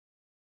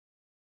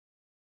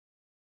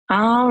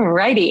All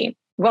righty.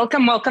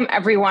 Welcome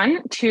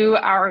everyone to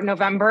our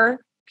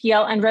November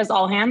PL EngRes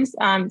All Hands.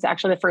 It's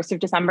actually the 1st of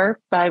December,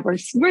 but we're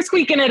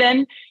squeaking it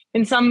in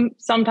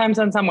sometimes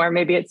on somewhere.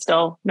 Maybe it's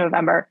still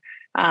November.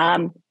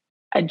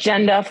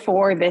 Agenda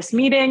for this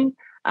meeting.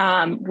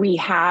 We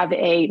have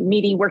a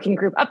meaty working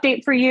group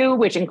update for you,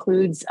 which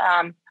includes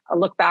a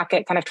look back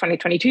at kind of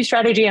 2022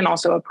 strategy and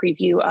also a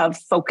preview of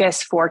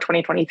focus for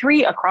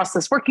 2023 across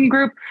this working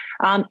group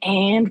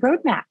and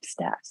roadmap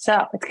stuff.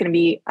 So it's going to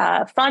be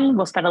fun.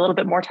 We'll spend a little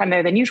bit more time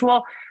there than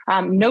usual.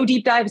 No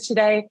deep dives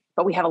today,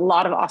 but we have a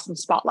lot of awesome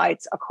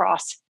spotlights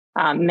across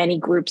many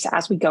groups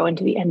as we go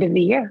into the end of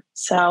the year.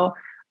 So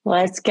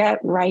let's get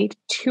right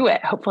to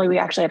it. Hopefully we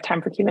actually have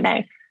time for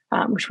Q&A,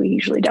 which we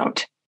usually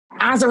don't.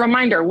 As a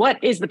reminder,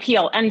 what is the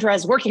PL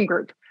EngRes working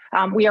group?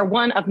 We are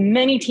one of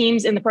many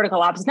teams in the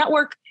Protocol Labs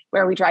network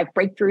where we drive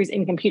breakthroughs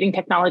in computing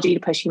technology to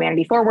push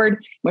humanity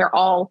forward. We're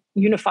all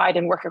unified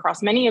and work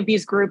across many of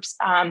these groups,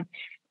 kind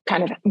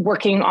of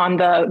working on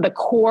the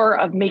core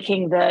of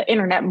making the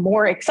internet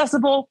more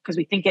accessible because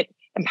we think it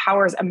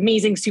empowers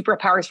amazing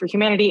superpowers for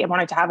humanity and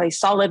wanted to have a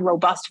solid,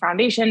 robust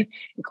foundation,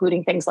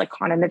 including things like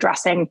content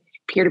addressing,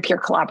 peer-to-peer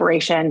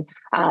collaboration,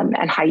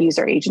 and high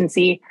user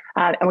agency.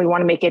 And we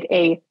want to make it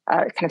a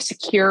kind of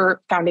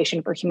secure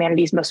foundation for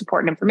humanity's most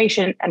important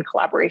information and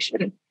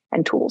collaboration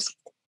and tools.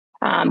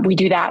 We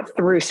do that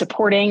through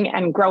supporting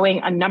and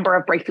growing a number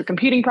of breakthrough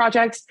computing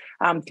projects.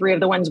 3 of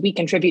the ones we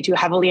contribute to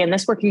heavily in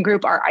this working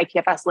group are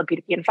IPFS,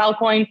 libp2p, and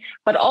Filecoin,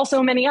 but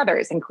also many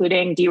others,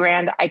 including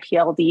DRAND,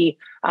 IPLD,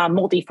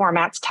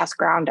 multi-formats, test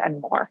ground,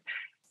 and more.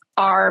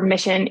 Our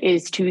mission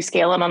is to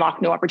scale and unlock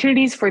new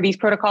opportunities for these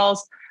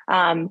protocols.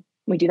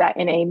 We do that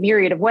in a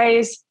myriad of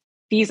ways.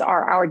 These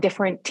are our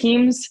different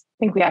teams. I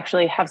think we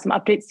actually have some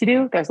updates to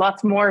do. There's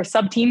lots more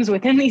sub-teams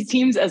within these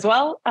teams as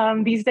well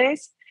these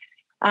days.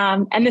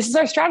 And this is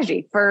our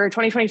strategy for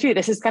 2022.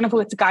 This is kind of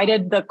what's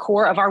guided the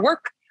core of our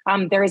work.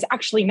 There is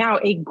actually now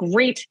a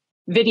great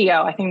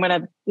video, I think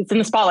it's in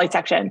the spotlight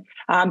section,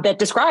 that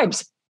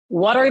describes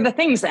what are the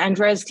things the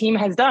EngRes team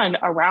has done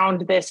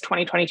around this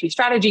 2022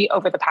 strategy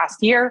over the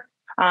past year.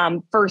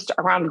 First,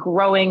 around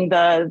growing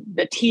the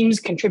teams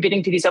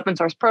contributing to these open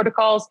source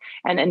protocols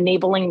and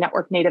enabling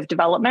network native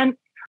development.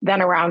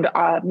 Then around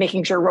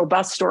making sure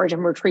robust storage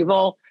and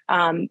retrieval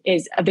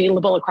is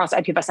available across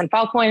IPFS and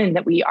Filecoin, and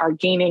that we are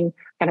gaining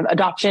kind of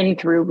adoption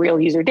through real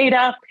user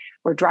data.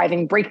 We're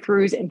driving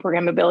breakthroughs in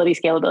programmability,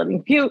 scalability, and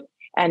compute,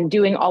 and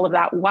doing all of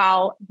that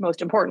while,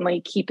 most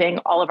importantly, keeping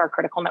all of our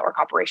critical network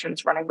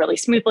operations running really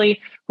smoothly,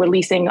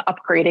 releasing,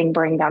 upgrading,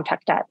 bringing down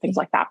tech debt, things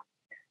like that.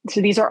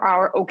 So these are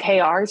our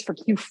OKRs for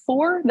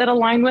Q4 that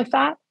align with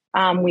that.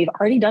 We've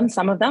already done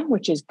some of them,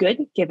 which is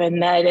good, given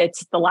that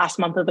it's the last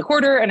month of the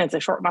quarter and it's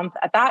a short month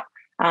at that.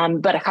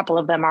 But a couple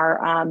of them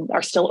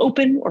are still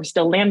open or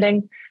still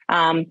landing.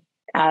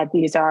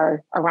 These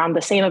are around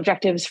the same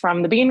objectives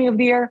from the beginning of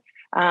the year,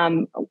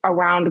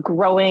 around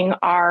growing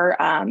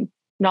our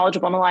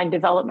knowledgeable and aligned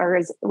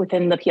developers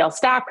within the PL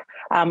stack.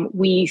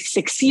 We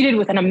succeeded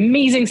with an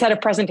amazing set of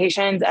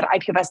presentations at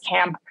IPFS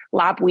Camp,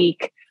 Lab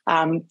Week,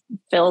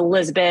 Phil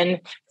Lisbon,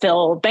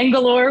 Phil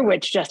Bangalore,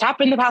 which just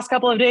happened the past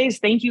couple of days.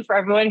 Thank you for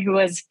everyone who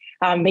was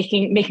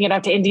making it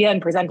out to India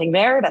and presenting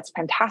there. That's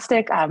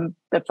fantastic.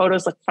 The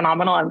photos look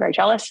phenomenal. I'm very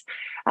jealous.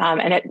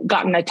 And it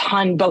gotten a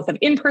ton both of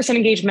in-person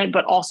engagement,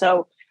 but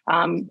also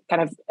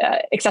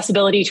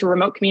accessibility to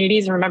remote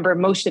communities. And remember,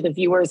 most of the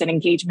viewers and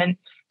engagement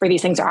for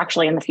these things are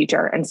actually in the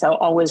future. And so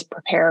always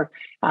prepare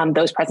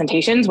those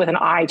presentations with an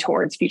eye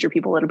towards future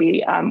people that'll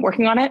be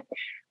working on it.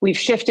 We've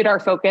shifted our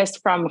focus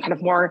from kind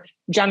of more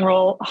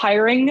general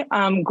hiring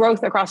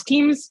growth across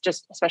teams,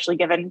 just especially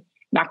given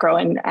macro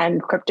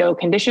and crypto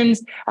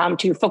conditions,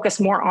 to focus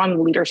more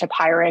on leadership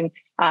hiring.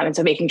 And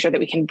so making sure that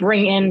we can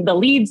bring in the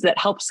leads that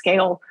help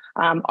scale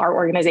our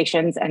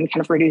organizations and kind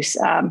of reduce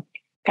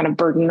kind of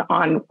burden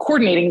on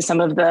coordinating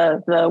some of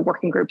the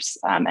working groups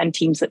and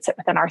teams that sit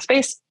within our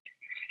space.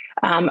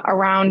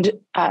 Around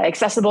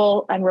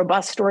accessible and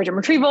robust storage and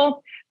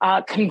retrieval.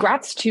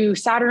 Congrats to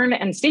Saturn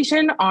and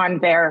Station on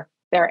their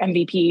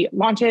MVP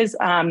launches.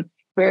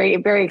 Very,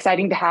 very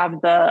exciting to have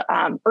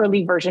the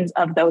early versions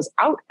of those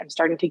out and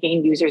starting to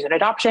gain users and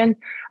adoption.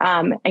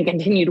 And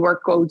continued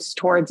work goes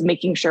towards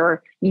making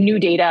sure new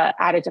data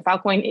added to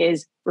Filecoin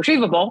is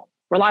retrievable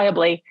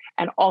reliably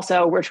and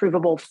also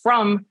retrievable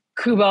from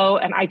Kubo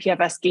and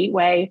IPFS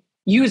gateway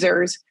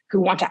users who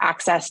want to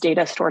access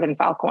data stored in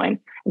Filecoin.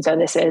 And so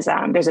this is,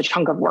 there's a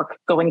chunk of work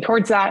going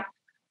towards that.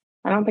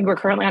 I don't think we're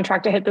currently on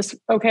track to hit this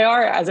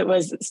OKR as it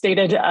was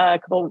stated a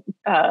couple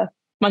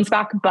months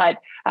back, but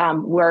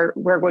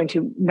we're going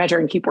to measure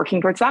and keep working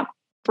towards that.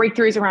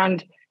 Breakthroughs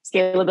around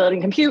scalability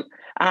and compute,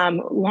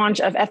 launch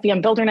of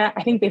FVM BuilderNet.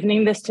 I think they've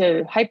named this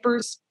to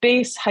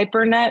Hyperspace,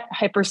 HyperNet,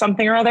 Hyper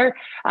something or other,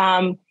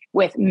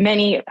 with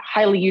many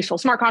highly useful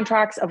smart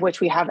contracts, of which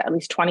we have at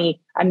least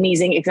 20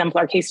 amazing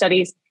exemplar case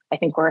studies. I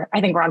think we're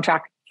on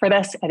track for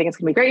this. I think it's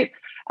going to be great.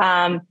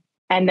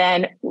 And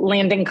then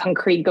landing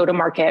concrete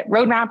go-to-market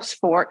roadmaps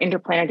for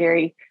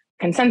interplanetary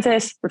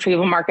consensus,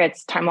 retrieval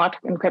markets,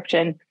 time-locked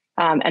encryption,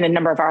 and a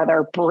number of our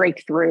other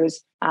breakthroughs.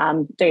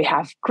 They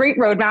have great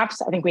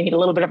roadmaps. I think we need a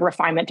little bit of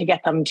refinement to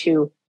get them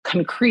to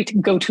concrete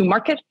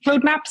go-to-market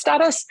roadmap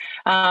status,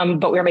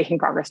 but we're making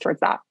progress towards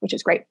that, which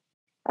is great.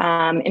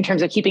 In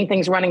terms of keeping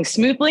things running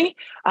smoothly,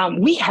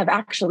 we have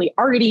actually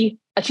already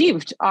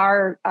achieved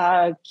our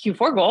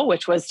Q4 goal,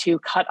 which was to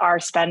cut our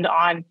spend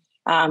on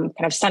kind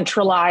of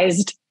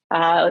centralized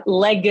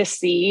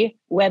legacy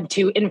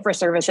Web2 infra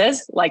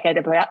services like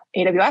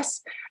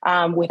AWS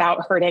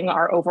without hurting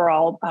our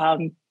overall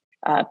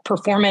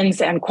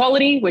performance and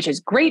quality, which is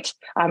great.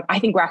 I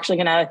think we're actually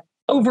going to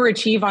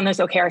overachieve on this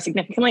OKR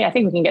significantly. I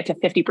think we can get to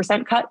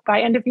 50% cut by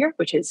end of year,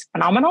 which is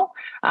phenomenal,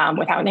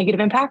 without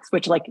negative impacts,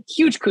 which like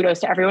huge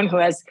kudos to everyone who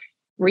has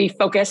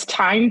refocused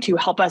time to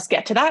help us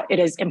get to that. It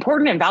is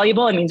important and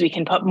valuable. It means we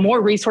can put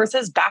more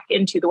resources back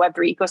into the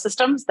Web3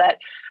 ecosystems that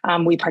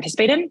we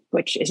participate in,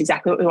 which is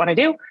exactly what we want to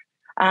do.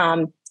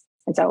 And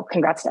so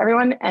congrats to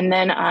everyone. And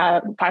then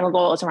final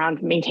goal is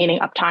around maintaining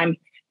uptime.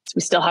 So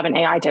we still have an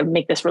AI to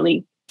make this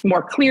really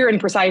more clear and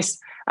precise.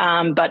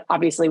 But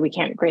obviously we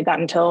can't grade that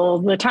until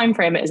the time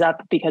frame is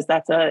up, because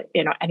that's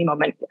any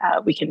moment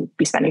we can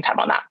be spending time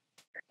on that.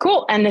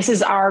 Cool. And this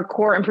is our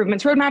core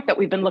improvements roadmap that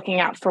we've been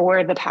looking at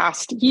for the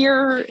past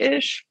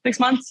year-ish, 6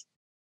 months.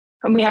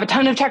 And we have a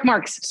ton of check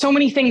marks. So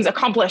many things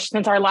accomplished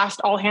since our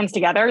last all hands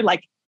together,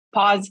 like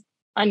pause,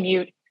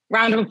 unmute,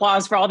 round of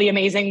applause for all the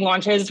amazing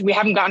launches. We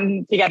haven't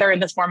gotten together in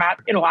this format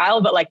in a while,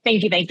 but like,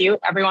 thank you,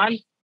 everyone.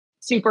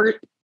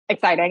 Super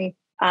exciting.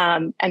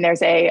 And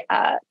there's a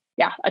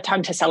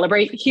ton to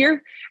celebrate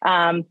here.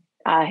 And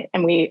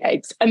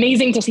it's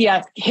amazing to see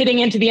us hitting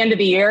into the end of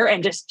the year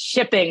and just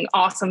shipping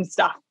awesome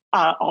stuff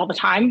all the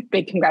time.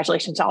 Big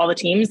congratulations to all the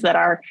teams that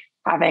are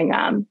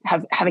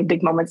having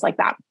big moments like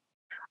that.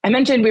 I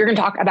mentioned we were going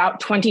to talk about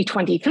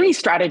 2023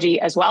 strategy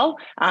as well.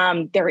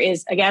 There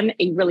is, again,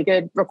 a really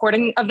good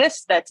recording of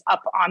this that's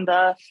up on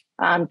the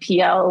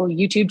PL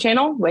YouTube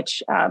channel,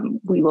 which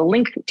we will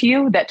link to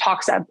you, that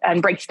talks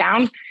and breaks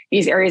down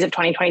these areas of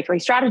 2023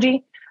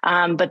 strategy.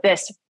 But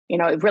this,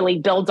 it really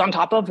builds on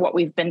top of what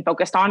we've been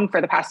focused on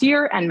for the past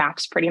year and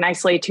maps pretty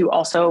nicely to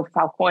also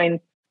Filecoin,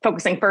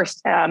 focusing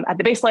first at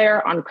the base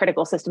layer on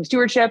critical system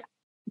stewardship,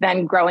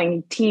 then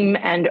growing team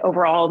and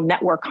overall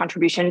network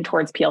contribution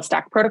towards PL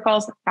stack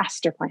protocols.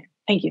 Master plan.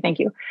 Thank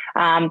you.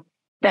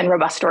 Then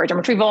robust storage and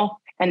retrieval,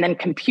 and then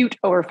compute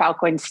over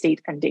Filecoin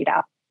state and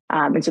data.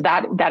 And so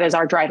that is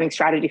our driving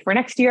strategy for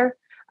next year,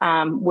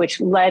 which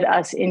led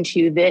us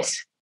into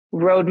this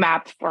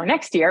roadmap for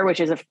next year, which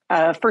is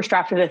a first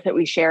draft of this that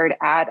we shared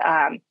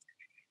at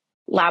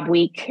Lab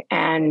Week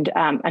and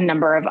a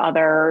number of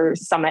other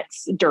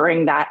summits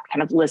during that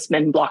kind of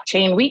Lisbon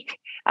blockchain week.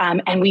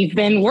 And we've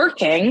been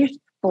working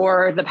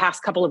for the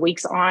past couple of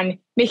weeks on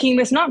making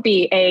this not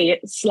be a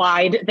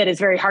slide that is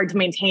very hard to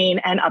maintain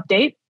and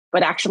update,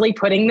 but actually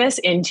putting this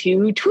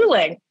into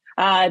tooling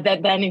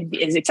that then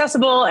is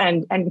accessible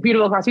and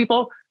computable across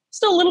people.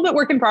 Still a little bit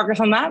work in progress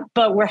on that,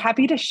 but we're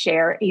happy to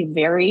share a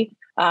very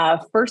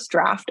first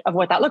draft of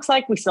what that looks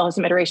like. We still have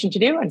some iteration to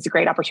do, and it's a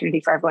great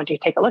opportunity for everyone to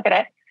take a look at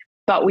it.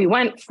 But we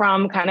went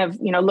from kind of,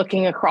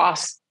 looking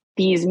across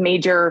these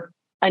major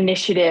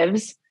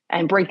initiatives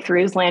and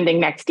breakthroughs landing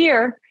next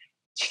year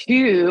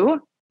to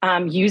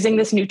using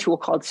this new tool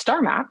called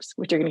STARMAPS,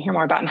 which you're going to hear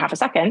more about in half a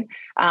second,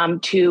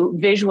 to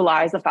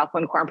visualize the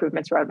Filecoin core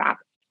improvements roadmap.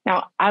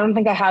 Now, I don't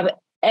think I have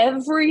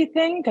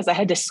everything because I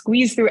had to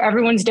squeeze through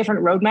everyone's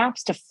different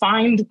roadmaps to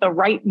find the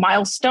right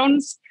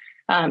milestones.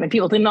 And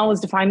people didn't always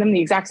define them the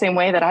exact same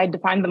way that I had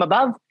defined them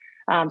above.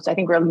 So I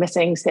think we're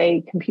missing,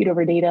 say, compute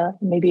over data,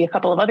 maybe a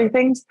couple of other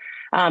things.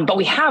 But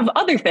we have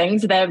other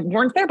things that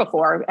weren't there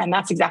before. And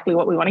that's exactly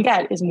what we want to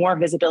get, is more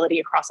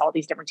visibility across all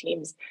these different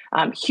teams.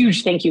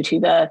 Huge thank you to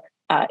the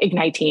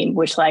Ignite team,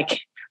 which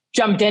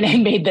jumped in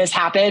and made this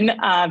happen,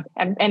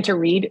 and to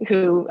Reed,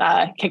 who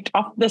kicked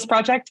off this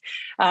project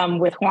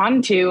with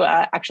Juan to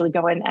actually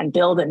go in and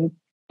build and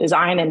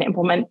design and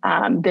implement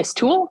this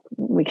tool.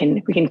 We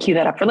can queue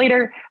that up for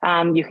later.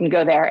 You can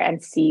go there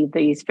and see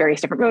these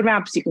various different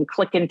roadmaps. You can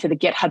click into the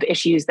GitHub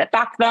issues that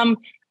back them.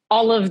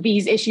 All of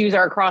these issues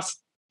are across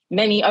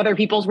many other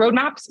people's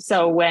roadmaps.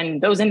 So when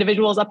those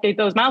individuals update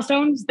those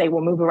milestones, they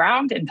will move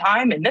around in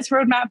time in this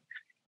roadmap,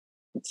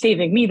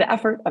 saving me the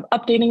effort of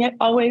updating it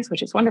always,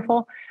 which is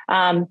wonderful.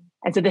 And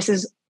so this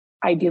is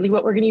ideally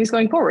what we're going to use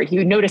going forward.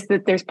 You notice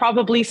that there's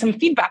probably some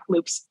feedback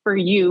loops for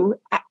you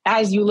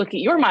as you look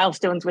at your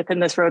milestones within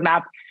this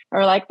roadmap,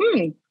 or like,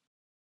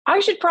 I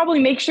should probably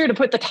make sure to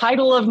put the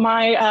title of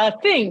my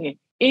thing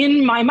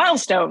in my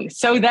milestone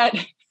so that,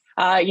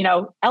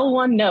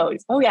 L1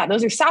 nodes. Oh yeah,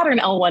 those are Saturn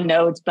L1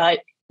 nodes, but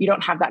you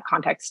don't have that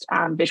context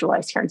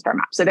visualized here in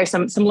STARMAPS. So there's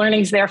some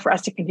learnings there for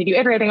us to continue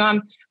iterating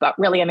on, but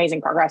really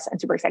amazing progress and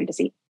super excited to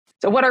see.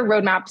 So what are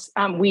roadmaps?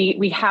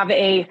 We have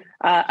a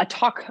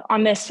talk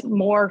on this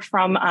more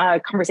from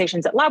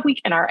conversations at Lab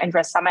Week and our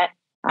EngRes Summit.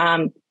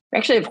 We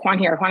actually have Juan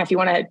here. Juan, if you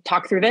want to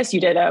talk through this, you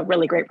did a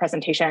really great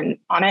presentation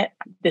on it.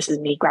 This is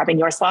me grabbing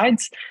your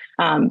slides,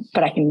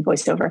 but I can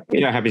voice over.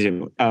 Yeah, happy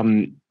to.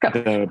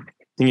 The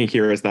thinking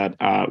here is that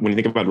when you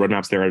think about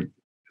roadmaps, there are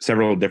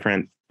several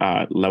different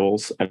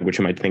levels at which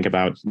you might think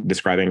about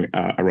describing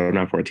a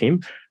roadmap for a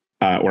team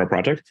or a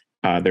project.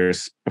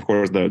 There's, of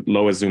course, the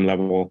lowest Zoom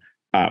level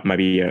might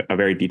be a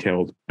very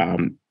detailed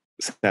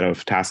set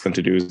of tasks and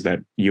to-dos that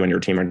you and your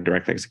team are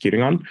directly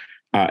executing on.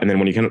 And then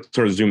when you can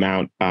sort of zoom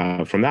out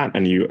from that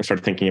and you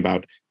start thinking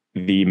about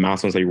the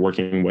milestones that you're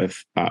working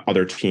with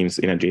other teams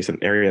in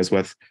adjacent areas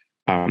with,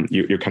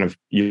 you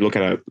look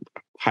at a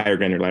higher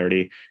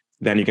granularity,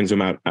 then you can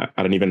zoom out at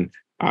an even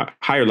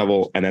higher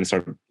level and then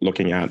start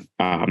looking at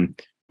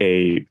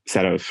a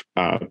set of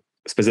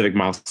specific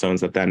milestones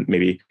that then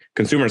maybe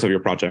consumers of your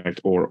project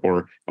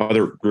or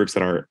other groups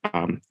that are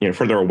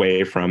further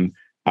away from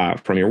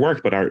your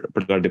work but are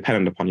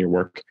dependent upon your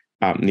work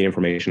need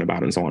information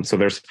about and so on. So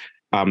there's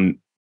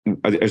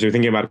as you're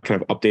thinking about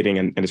kind of updating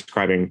and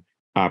describing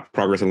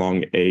progress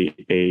along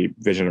a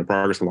vision or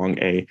progress along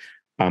a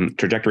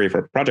trajectory for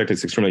a project,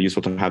 it's extremely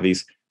useful to have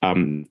these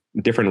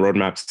different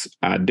roadmaps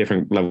at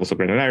different levels of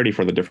granularity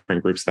for the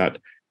different groups that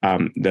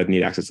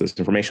need access to this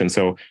information.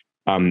 So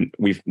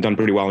we've done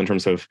pretty well in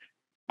terms of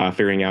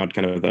figuring out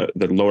kind of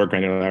the lower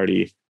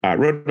granularity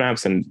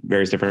roadmaps, and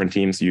various different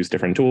teams use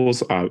different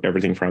tools,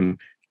 everything from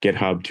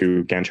GitHub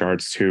to Gantt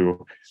charts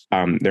to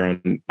their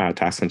own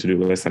tasks and to-do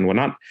lists and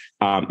whatnot.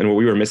 And what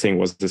we were missing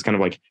was this kind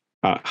of like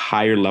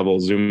higher level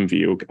Zoom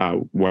view,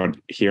 what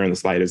here in the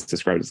slide is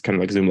described as kind of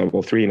like Zoom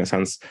level 3 in a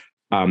sense,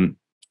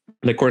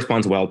 that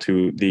corresponds well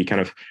to the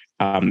kind of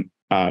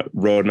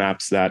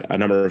roadmaps that a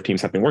number of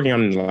teams have been working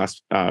on in the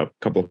last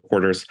couple of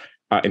quarters,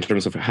 in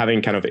terms of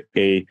having kind of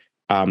a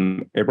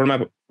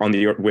roadmap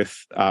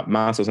with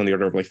milestones on the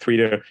order of like three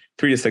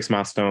to six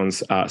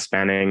milestones,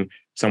 spanning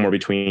somewhere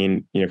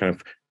between kind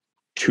of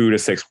 2 to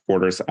 6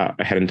 quarters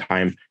ahead in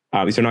time.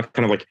 These are not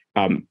kind of like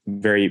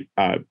very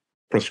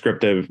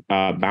prescriptive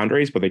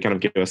boundaries, but they kind of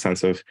give you a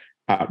sense of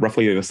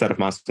roughly the set of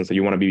milestones that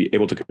you want to be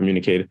able to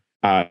communicate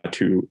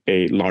to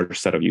a large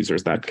set of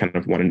users that kind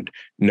of want to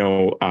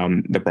know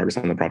the progress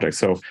on the project.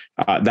 So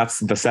that's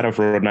the set of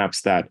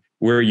roadmaps that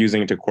we're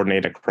using to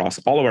coordinate across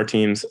all of our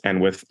teams and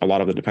with a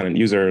lot of the dependent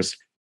users.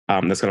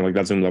 That's kind of like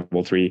that Zoom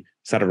level 3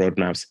 set of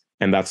roadmaps,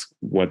 and that's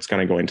what's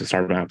going to go into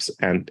STARMAPS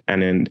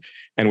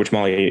and which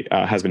Molly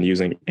has been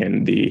using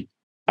in the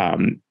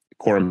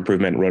core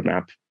improvement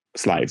roadmap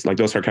slides. Like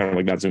those are kind of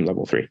like that Zoom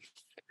level 3.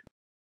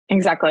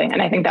 Exactly.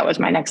 And I think that was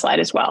my next slide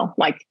as well.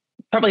 Like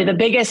probably the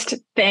biggest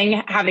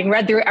thing, having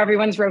read through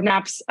everyone's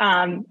roadmaps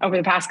over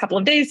the past couple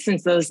of days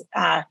since those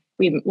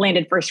we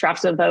landed first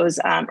drafts of those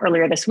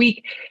earlier this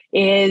week,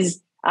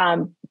 is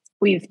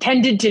we've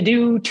tended to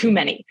do too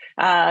many.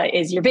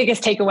 Is your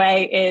biggest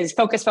takeaway is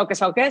focus, focus,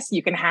 focus.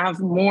 You can have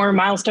more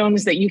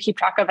milestones that you keep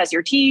track of as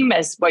your team,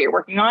 as what you're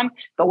working on.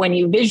 But when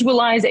you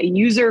visualize a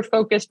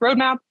user-focused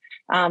roadmap,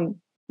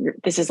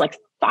 this is like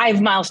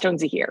 5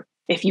 milestones a year.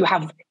 If you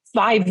have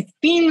 5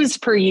 themes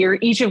per year,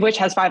 each of which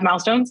has 5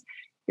 milestones,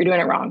 you're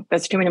doing it wrong.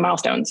 That's too many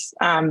milestones.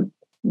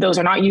 Those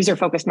are not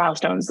user-focused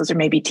milestones. Those are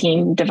maybe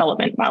team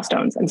development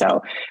milestones. And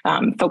so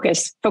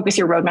focus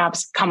your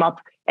roadmaps, come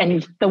up.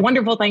 And the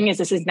wonderful thing is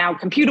this is now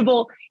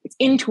computable. It's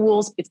in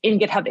tools. It's in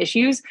GitHub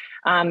issues.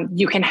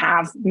 You can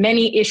have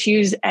many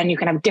issues and you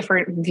can have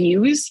different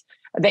views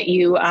that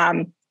you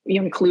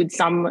include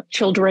some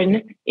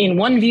children in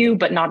one view,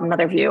 but not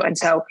another view. And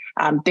so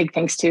big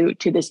thanks to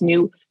this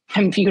new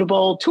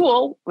computable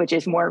tool, which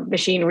is more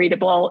machine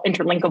readable,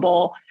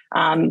 interlinkable,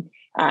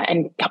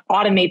 and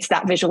automates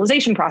that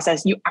visualization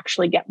process. You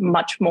actually get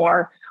much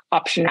more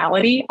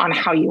optionality on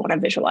how you want to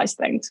visualize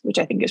things, which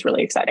I think is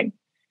really exciting.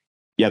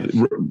 Yeah,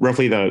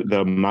 roughly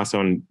the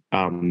milestone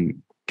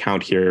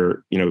count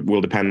here,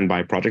 will depend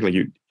by project. Like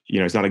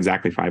it's not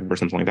exactly 5 or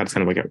something like that. It's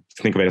kind of like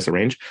think of it as a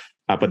range,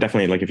 but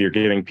definitely like if you're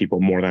giving people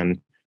more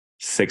than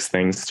 6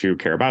 things to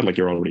care about, like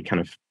you're already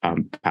kind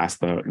of past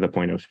the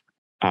point of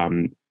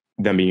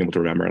them being able to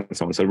remember and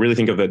so on. So really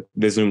think of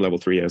the Zoom level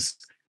 3 as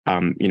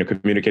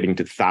communicating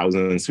to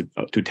thousands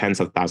to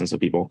tens of thousands of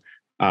people.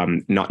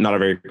 Not a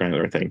very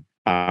granular thing.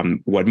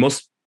 What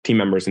most team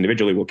members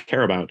individually will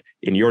care about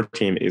in your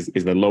team is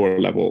the lower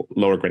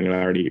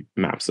granularity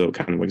map. So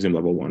kind of like Zoom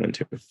level 1 and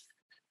 2.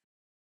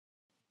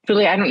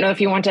 Julie, I don't know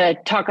if you want to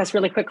talk us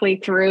really quickly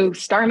through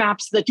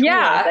STARMAPS, the tool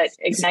that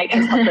Ignite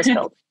has helped us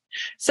build.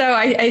 So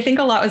I think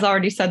a lot was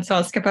already said, so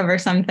I'll skip over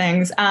some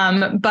things.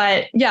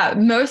 But yeah,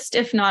 most,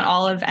 if not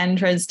all of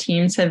EngRes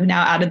teams have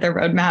now added their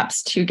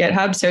roadmaps to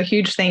GitHub. So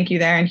huge thank you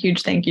there, and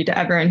huge thank you to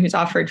everyone who's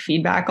offered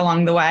feedback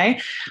along the way.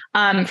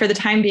 For the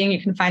time being,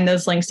 you can find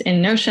those links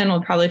in Notion.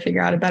 We'll probably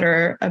figure out a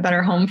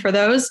better home for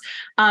those.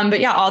 But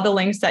yeah, all the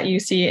links that you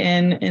see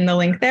in the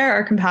link there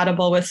are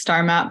compatible with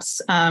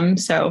STARMAPS.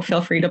 So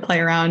feel free to play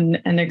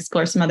around and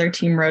explore some other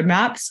team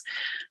roadmaps.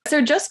 So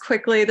just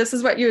quickly, this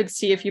is what you would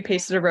see if you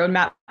pasted a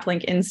roadmap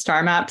link in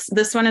STARMAPS.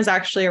 This one is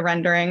actually a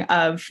rendering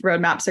of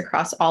roadmaps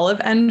across all of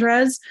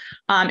EngRes.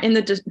 In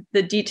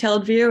the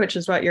detailed view, which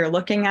is what you're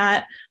looking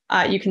at,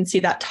 you can see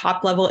that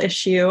top level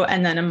issue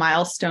and then a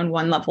milestone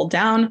 1 level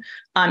down.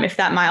 If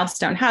that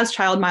milestone has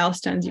child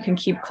milestones, you can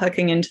keep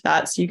clicking into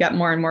that so you get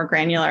more and more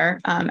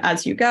granular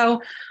as you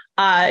go.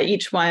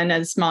 Each one,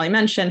 as Molly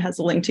mentioned, has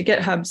a link to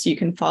GitHub, so you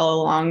can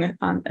follow along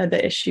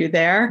the issue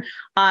there.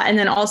 And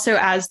then also,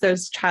 as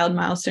those child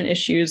milestone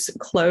issues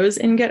close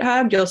in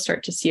GitHub, you'll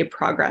start to see a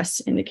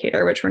progress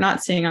indicator, which we're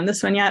not seeing on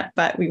this one yet,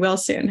 but we will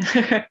soon.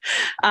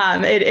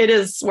 It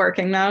is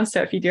working though,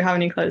 so if you do have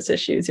any closed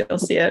issues, you'll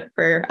see it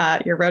for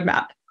your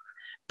roadmap.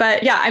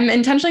 But yeah, I'm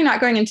intentionally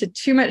not going into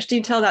too much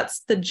detail.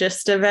 That's the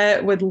gist of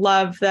it. Would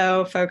love,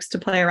 though, folks to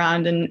play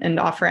around and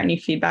offer any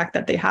feedback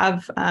that they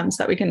have so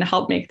that we can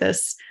help make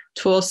this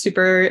tool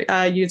super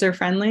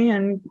user-friendly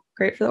and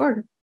great for the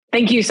org.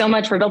 Thank you so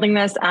much for building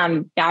this.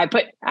 Yeah,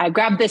 I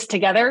grabbed this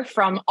together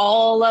from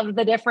all of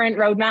the different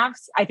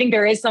roadmaps. I think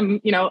there is some,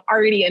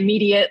 already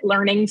immediate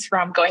learnings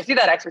from going through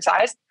that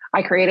exercise.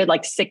 I created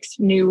like 6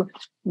 new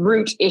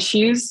root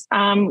issues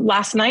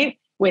last night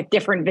with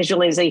different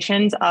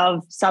visualizations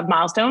of sub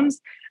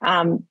milestones.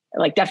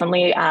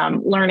 Definitely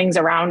learnings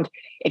around,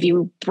 if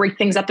you break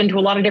things up into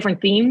a lot of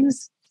different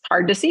themes, it's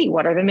hard to see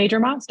what are the major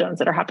milestones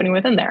that are happening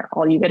within there.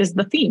 All you get is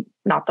the theme,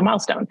 not the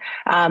milestone.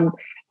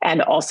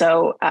 And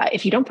also,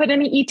 if you don't put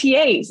any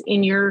ETAs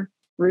in your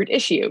root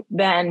issue,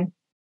 then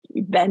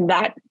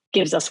that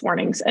gives us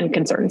warnings and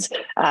concerns.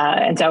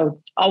 And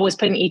so always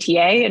put an ETA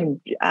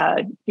and,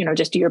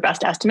 just do your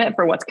best estimate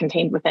for what's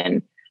contained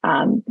within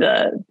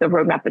the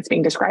roadmap that's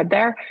being described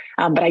there.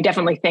 But I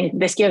definitely think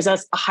this gives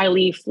us a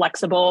highly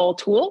flexible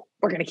tool.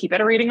 We're going to keep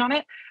iterating on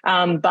it.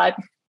 But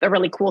the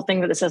really cool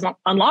thing that this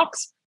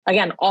unlocks,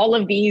 again, all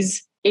of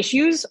these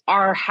issues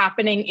are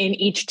happening in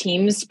each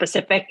team's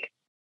specific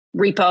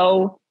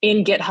repo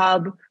in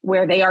GitHub,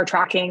 where they are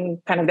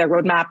tracking kind of their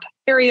roadmap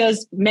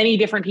areas. Many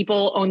different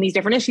people own these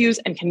different issues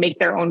and can make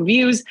their own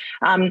views.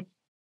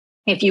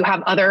 If you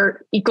have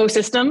other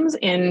ecosystems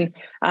in,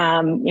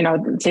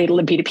 say the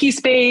libp2p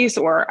space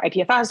or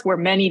IPFS, where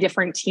many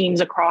different teams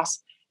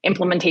across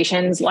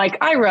implementations like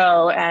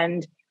IRO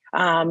and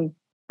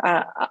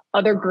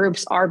other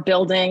groups are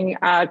building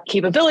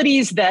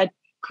capabilities that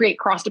create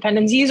cross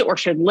dependencies or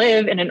should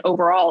live in an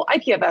overall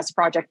IPFS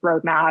project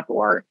roadmap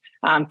or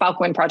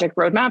Filecoin project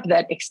roadmap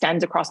that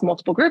extends across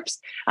multiple groups.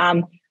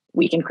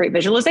 We can create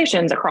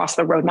visualizations across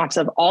the roadmaps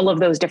of all of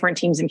those different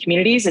teams and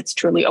communities. It's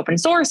truly open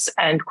source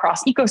and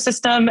cross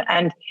ecosystem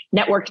and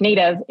network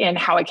native in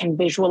how it can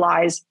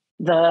visualize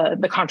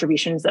the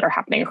contributions that are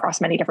happening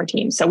across many different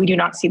teams. So we do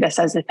not see this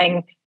as a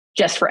thing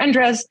just for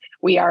EngRes.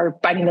 We are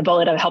biting the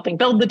bullet of helping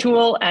build the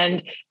tool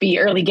and be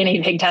early guinea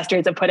pig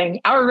testers of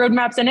putting our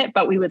roadmaps in it.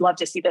 But we would love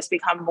to see this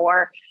become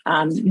more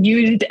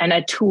used and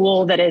a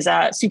tool that is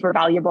super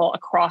valuable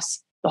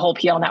across the whole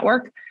PL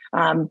network.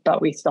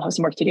 But we still have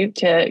some work to do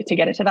to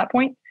get it to that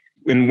point.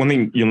 And one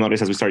thing you'll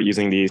notice as we start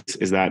using these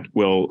is that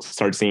we'll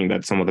start seeing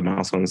that some of the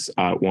milestones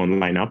won't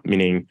line up,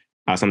 meaning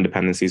some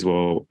dependencies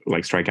will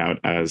strike out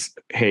as,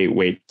 hey,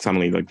 wait,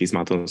 suddenly these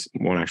milestones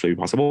won't actually be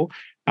possible.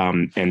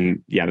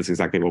 And yeah, that's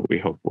exactly what we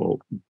hope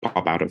will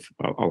pop out of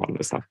a lot of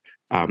this stuff.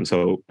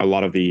 So a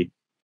lot of these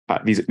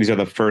are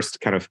the first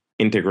kind of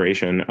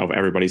integration of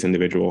everybody's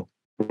individual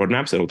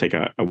roadmaps. It'll take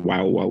a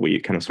while we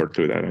kind of sort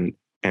through that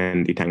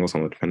and detangle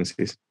some of the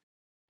dependencies.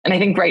 And I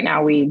think right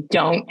now we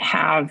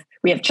have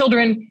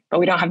children, but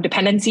we don't have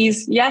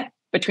dependencies yet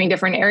between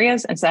different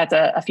areas. And so that's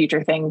a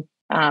future thing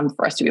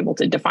for us to be able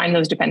to define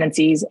those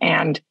dependencies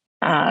and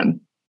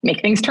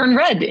make things turn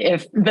red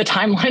if the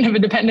timeline of a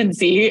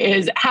dependency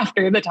is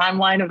after the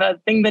timeline of a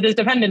thing that is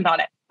dependent on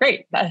it.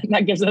 Great,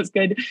 that gives us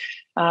good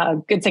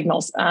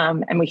signals.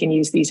 And we can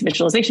use these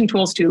visualization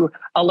tools to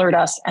alert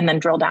us and then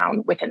drill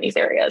down within these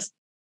areas.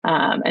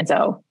 And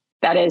so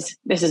this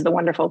is the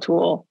wonderful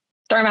tool,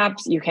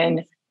 STARMAPS. You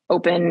can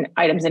open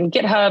items in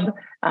GitHub.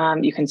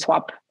 You can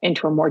swap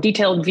into a more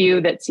detailed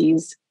view that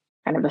sees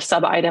kind of the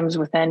sub items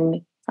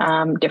within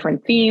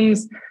different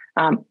themes,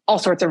 all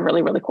sorts of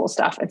really, really cool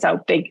stuff. And so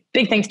big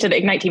thanks to the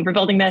Ignite team for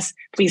building this.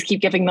 Please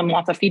keep giving them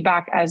lots of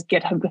feedback as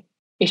GitHub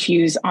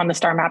issues on the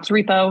STARMAPS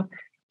repo.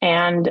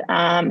 And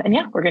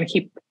yeah, we're going to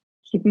keep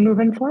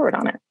moving forward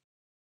on it.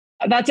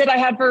 That's it I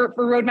had for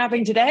road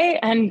mapping today.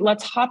 And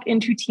let's hop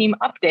into team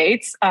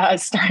updates,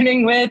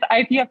 starting with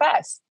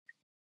IPFS.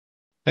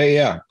 Hey,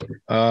 yeah.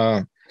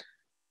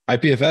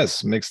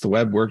 IPFS makes the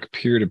web work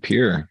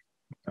peer-to-peer.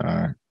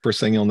 First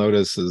thing you'll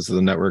notice is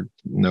the network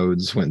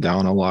nodes went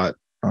down a lot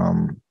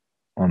on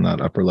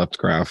that upper left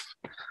graph.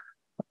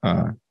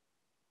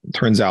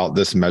 Turns out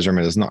this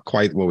measurement is not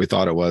quite what we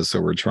thought it was, so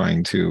we're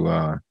trying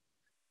to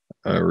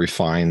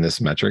refine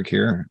this metric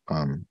here.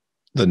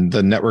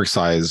 The network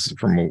size,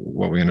 from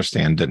what we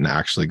understand, didn't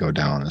actually go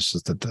down. It's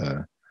just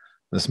that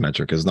this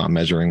metric is not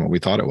measuring what we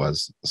thought it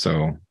was.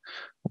 So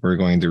we're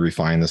going to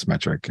refine this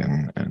metric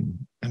and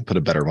put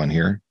a better one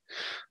here.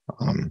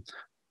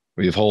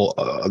 We have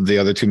the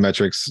other two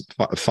metrics,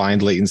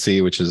 find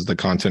latency, which is the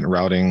content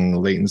routing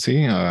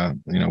latency.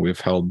 We've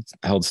held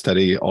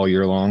steady all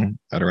year long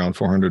at around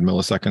 400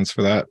 milliseconds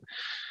for that.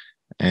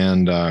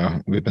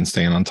 And we've been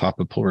staying on top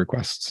of pull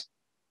requests.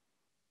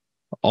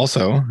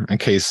 Also, in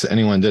case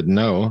anyone didn't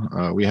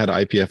know, we had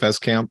an IPFS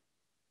camp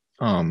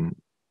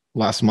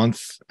last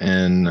month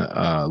in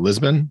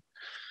Lisbon.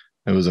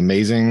 It was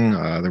amazing.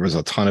 There was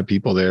a ton of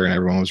people there, and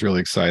everyone was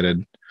really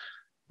excited.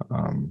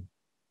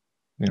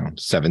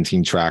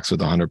 17 tracks with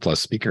 100+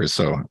 speakers.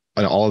 So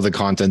all of the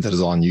content that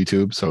is on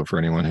YouTube. So for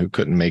anyone who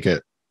couldn't make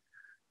it,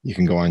 you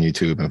can go on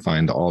YouTube and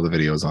find all the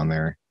videos on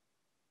there.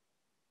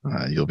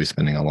 You'll be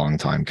spending a long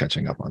time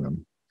catching up on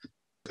them.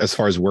 As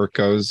far as work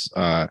goes,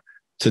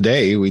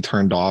 today we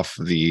turned off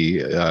the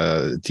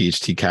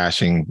DHT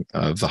caching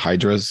of the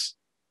Hydras,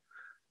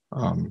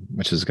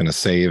 which is going to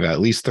save at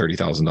least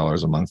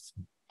 $30,000 a month,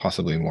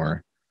 possibly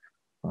more.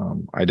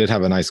 I did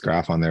have a nice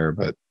graph on there,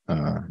 but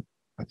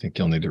I think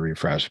you'll need to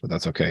refresh, but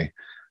that's okay.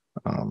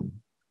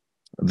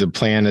 The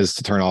plan is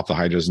to turn off the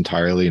Hydras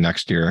entirely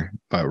next year,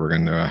 but we're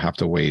going to have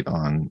to wait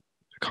on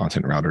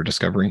content router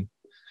discovery.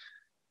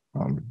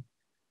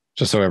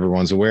 Just so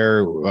everyone's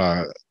aware,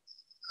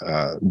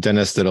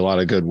 Dennis did a lot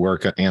of good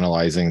work at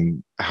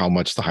analyzing how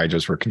much the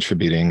Hydras were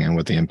contributing and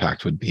what the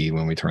impact would be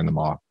when we turn them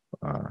off.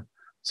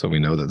 So we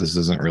know that this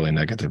isn't really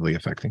negatively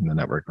affecting the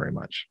network very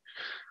much.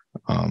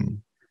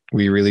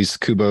 We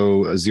released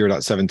Kubo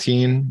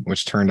 0.17,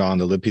 which turned on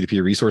the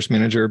libp2p resource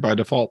manager by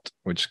default,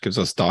 which gives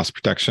us DOS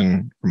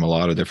protection from a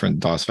lot of different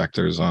DOS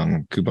vectors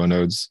on Kubo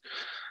nodes.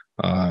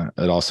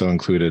 It also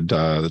included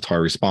the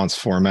tar response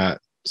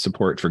format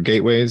support for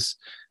gateways,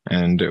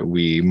 and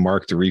we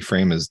marked the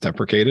reframe as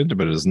deprecated,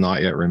 but it is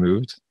not yet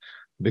removed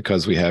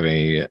because we have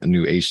a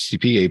new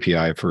HTTP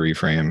API for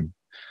reframe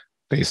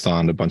based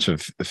on a bunch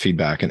of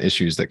feedback and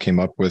issues that came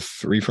up with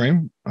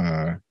reframe.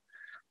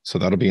 So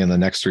that'll be in the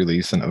next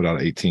release in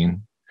 0.18.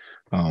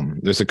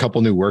 There's a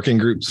couple new working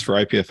groups for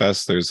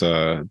IPFS. There's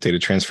a data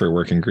transfer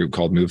working group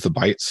called Move the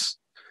Bytes,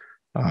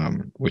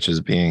 which is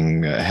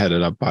being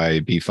headed up by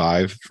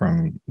B5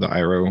 from the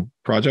IRO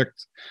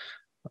project.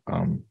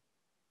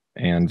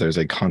 And there's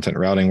a content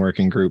routing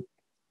working group.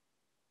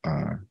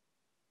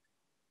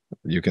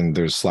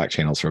 There's Slack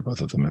channels for both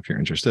of them if you're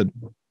interested.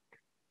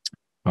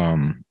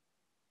 So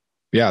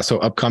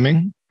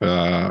upcoming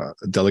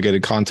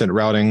delegated content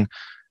routing.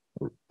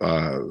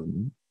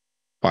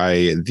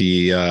 By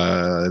the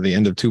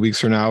end of 2 weeks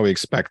from now, we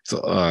expect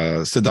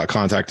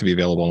SID.contact to be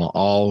available on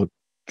all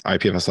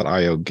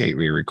IPFS.io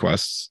gateway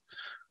requests.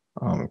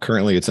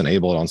 Currently, it's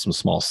enabled on some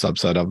small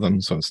subset of them,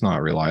 so it's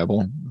not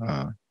reliable.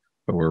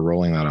 But we're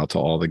rolling that out to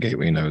all the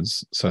gateway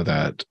nodes so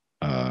that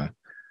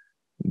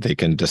they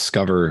can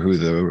discover who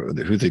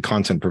the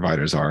content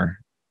providers are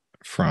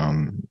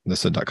from the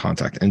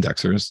SID.contact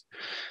indexers.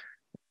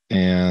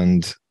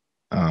 And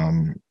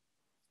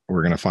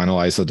we're going to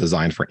finalize the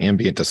design for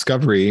ambient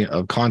discovery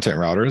of content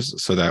routers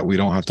so that we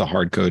don't have to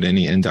hard code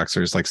any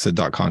indexers like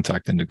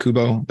SID.contact into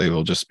Kubo. They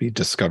will just be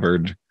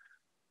discovered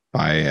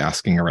by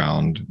asking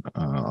around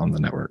on the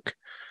network.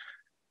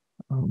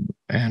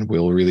 And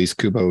we'll release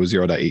Kubo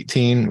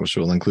 0.18, which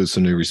will include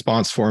some new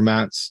response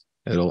formats.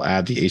 It'll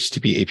add the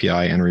HTTP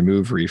API and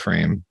remove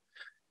reframe.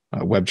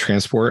 Web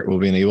transport will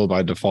be enabled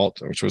by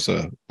default, which was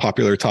a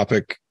popular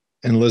topic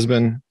in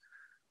Lisbon.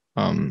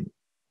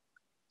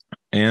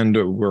 And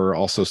we're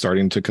also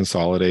starting to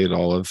consolidate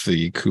all of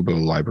the Kubo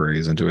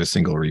libraries into a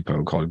single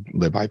repo called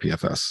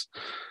libipfs.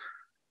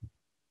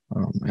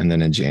 And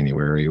then in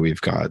January,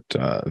 we've got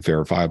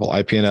verifiable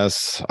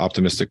IPNS,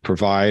 optimistic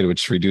provide,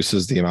 which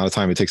reduces the amount of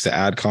time it takes to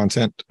add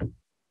content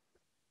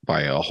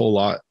by a whole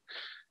lot.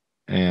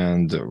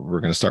 And we're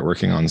going to start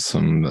working on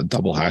some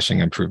double hashing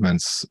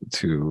improvements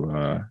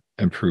to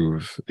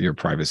improve your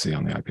privacy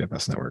on the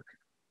IPFS network.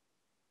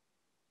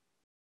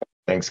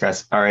 Thanks,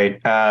 guys. All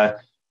right.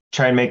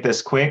 Try and make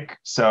this quick.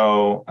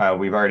 So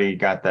we've already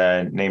got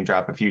the name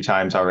drop a few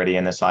times already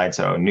in the slide.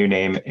 So new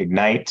name,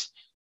 Ignite.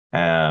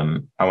 I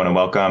want to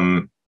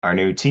welcome our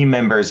new team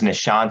members,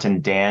 Nishant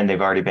and Dan.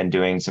 They've already been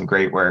doing some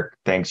great work.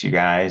 Thanks, you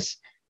guys.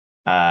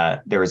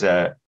 There was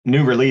a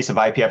new release of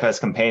IPFS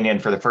Companion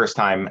for the first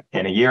time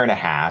in 1.5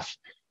 years.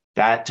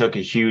 That took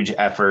a huge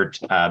effort.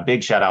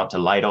 Big shout out to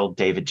Lytle,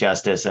 David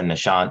Justice, and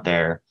Nishant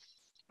there.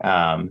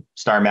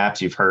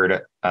 STARMAPS you've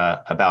heard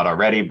about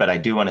already, but I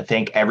do want to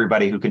thank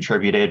everybody who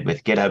contributed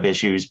with GitHub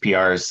issues,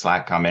 PRs,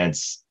 Slack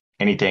comments,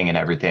 anything and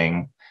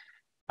everything.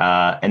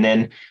 And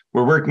then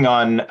we're working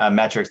on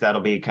metrics.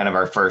 That'll be kind of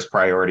our first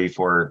priority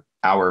for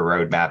our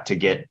roadmap to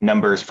get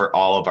numbers for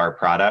all of our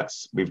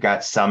products. We've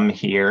got some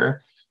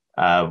here.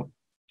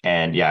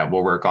 And yeah,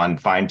 we'll work on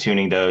fine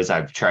tuning those.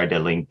 I've tried to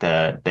link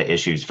the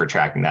issues for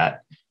tracking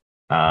that.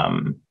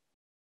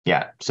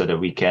 So that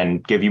we can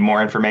give you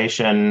more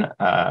information,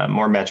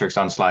 more metrics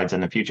on slides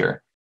in the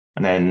future.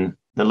 And then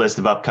the list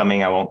of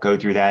upcoming, I won't go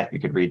through that. You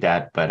could read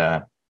that,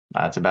 but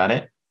that's about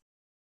it.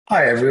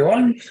 Hi,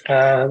 everyone.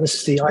 This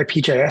is the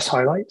IPJS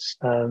highlights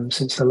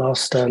since the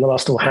last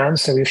all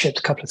hands. So we've shipped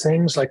a couple of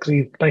things. Like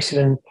we've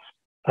basically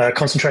been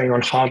concentrating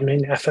on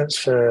hardening efforts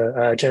for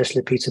JS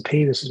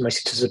libp2p. This is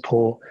mostly to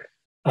support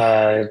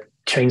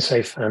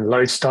ChainSafe and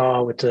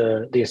Lodestar with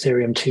the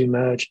Ethereum 2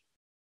 merge.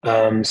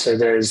 So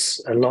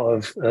there's a lot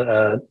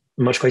of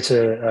much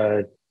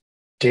greater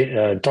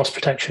DOS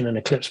protection and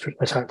Eclipse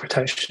attack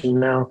protection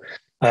now.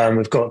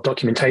 We've got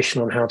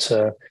documentation on how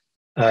to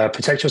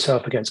protect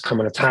yourself against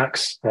common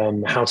attacks,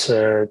 how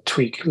to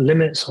tweak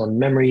limits on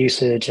memory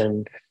usage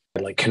and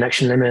like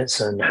connection limits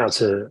and how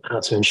to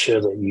ensure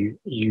that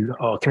you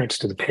are connected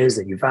to the peers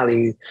that you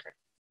value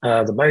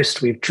the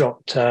most. We've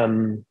dropped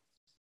support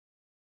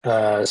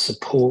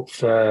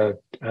for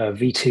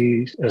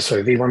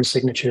V1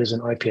 signatures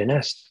and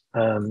IPNS.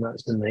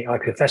 That's in the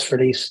IPFS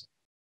release,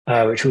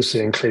 which also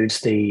includes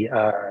the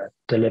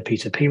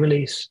libp2p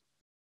release.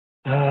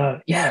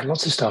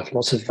 Lots of stuff,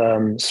 lots of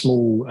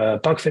small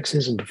bug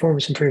fixes and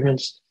performance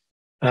improvements.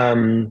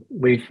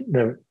 We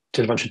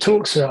did a bunch of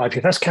talks at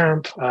IPFS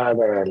Camp.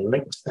 There are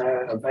links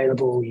there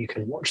available. You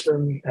can watch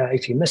them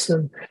if you miss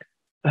them.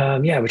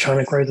 We're trying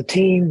to grow the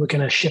team. We're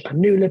going to ship a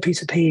new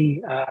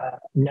libp2p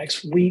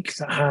next week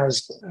that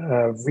has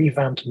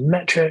revamped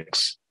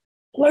metrics.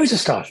 Loads of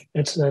stuff.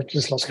 It's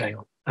just lots going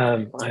on.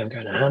 I am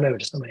going to hand over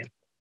to somebody.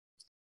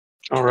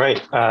 All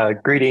right.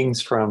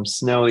 Greetings from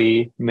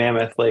snowy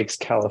Mammoth Lakes,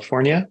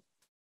 California.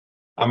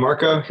 I'm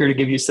Marco, here to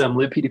give you some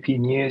libp2p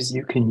news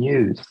you can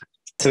use.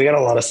 So we got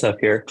a lot of stuff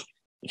here.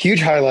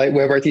 Huge highlight,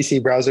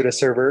 WebRTC browser to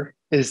server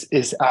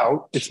is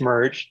out. It's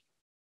merged.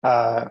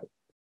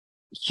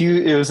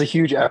 It was a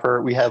huge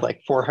effort. We had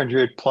like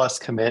 400 plus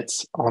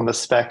commits on the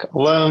spec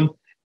alone.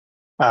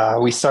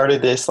 We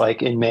started this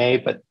like in May,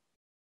 but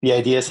the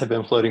ideas have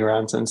been floating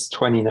around since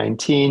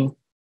 2019.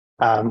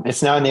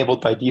 It's now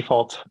enabled by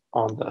default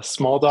on the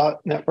small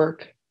dot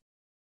network.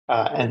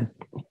 And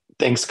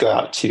thanks go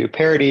out to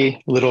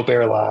Parity, Little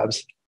Bear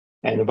Labs,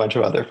 and a bunch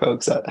of other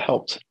folks that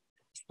helped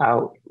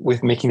out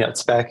with making that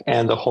spec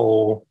and the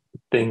whole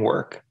thing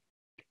work.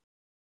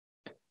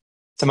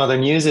 Some other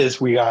news is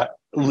we got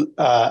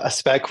a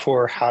spec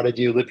for how to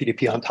do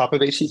libp2p on top of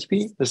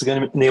HTTP. This is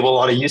going to enable a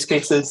lot of use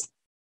cases.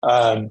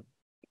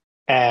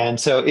 And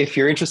so if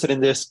you're interested in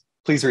this,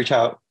 please reach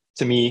out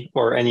to me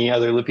or any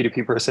other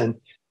libp2p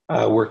person.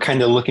 We're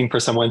kind of looking for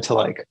someone to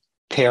like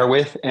pair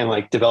with and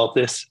like develop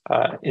this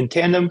in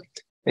tandem.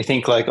 I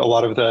think like a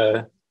lot of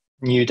the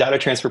new data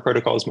transfer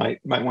protocols might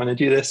want to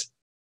do this.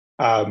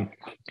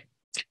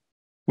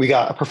 We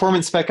got a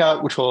performance spec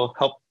out, which will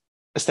help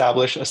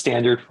establish a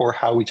standard for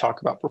how we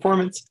talk about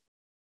performance.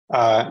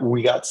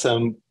 We got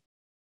some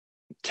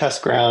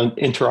test ground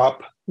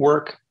interop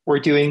work we're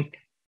doing.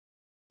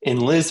 In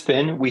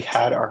Lisbon, we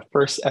had our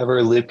first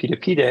ever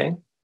libp2p day,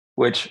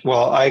 which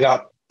while I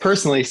got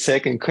personally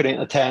sick and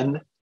couldn't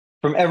attend,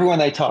 from everyone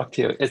I talked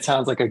to, it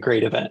sounds like a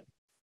great event.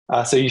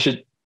 So you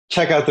should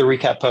check out the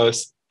recap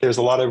post. There's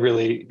a lot of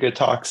really good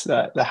talks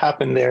that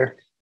happened there.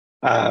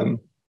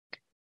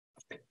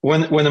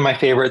 One of my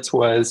favorites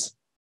was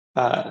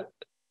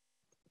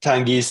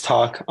Tanguy's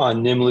talk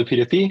on NIM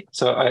libp2p.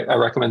 So I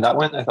recommend that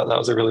one. I thought that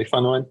was a really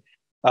fun one.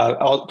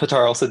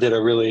 Patar also did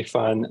a really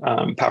fun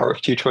power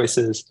of two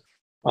choices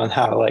on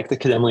how like the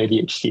Kademlia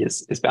DHT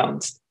is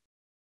balanced.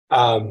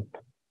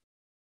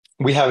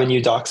 We have a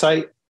new doc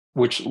site,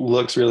 which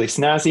looks really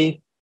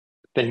snazzy.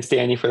 Thanks,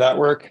 Danny, for that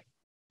work.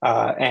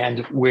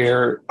 And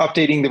we're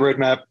updating the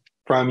roadmap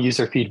from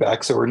user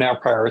feedback. So we're now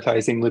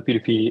prioritizing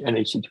libp2p and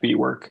HTTP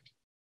work.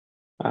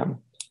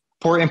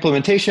 For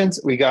implementations,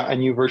 we got a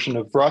new version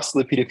of Rust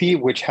libp2p,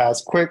 which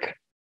has Quick.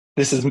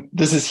 This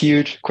is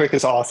huge. Quick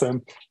is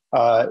awesome.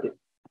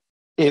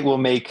 It will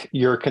make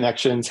your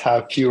connections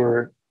have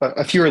fewer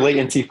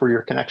latency for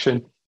your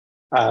connection.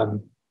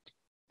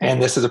 And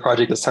this is a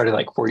project that started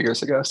like 4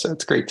 years ago, so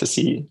it's great to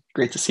see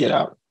it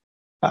out.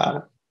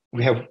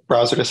 We have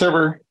browser to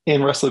server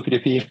in Rust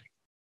libp2p.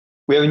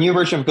 We have a new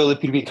version of Go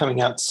libp2p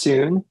coming out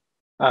soon.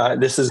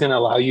 This is going to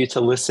allow you to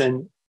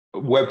listen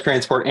web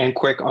transport and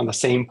Quick on the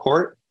same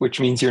port, which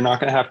means you're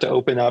not going to have to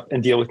open up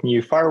and deal with new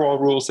firewall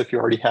rules if you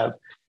already have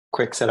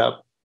Quick set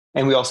up.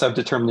 And we also have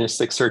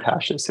deterministic cert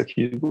hashes. So if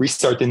you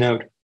restart the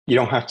node, you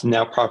don't have to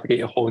now propagate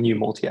a whole new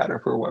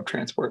multi-adder for web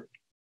transport.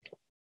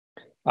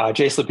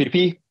 JS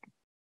libp2p.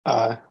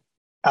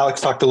 Alex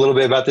talked a little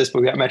bit about this,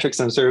 but we got metrics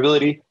and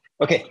observability.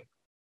 Okay,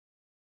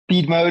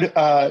 speed mode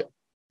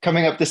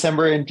coming up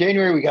December and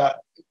January. We got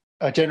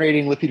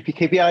generating libp2p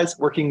KPIs,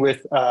 working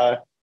with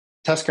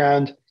test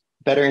ground,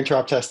 better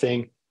interop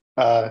testing,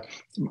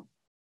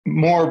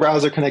 more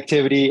browser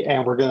connectivity,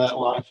 and we're going to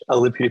launch a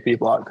libp2p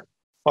blog.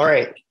 All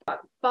right.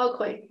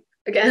 Filecoin.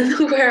 Again,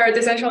 we're a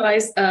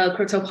decentralized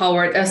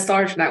crypto-powered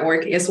storage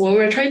network is what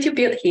we're trying to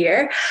build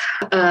here.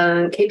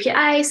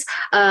 KPIs.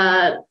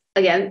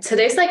 Again,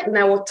 today's like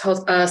network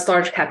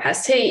storage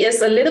capacity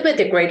is a little bit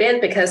degraded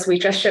because we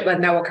just shipped a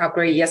network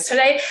upgrade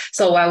yesterday.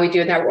 So while we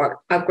do network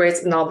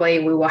upgrades,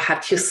 normally we will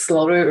have to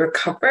slowly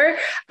recover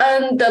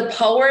the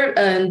power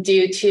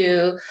due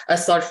to a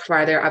storage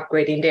provider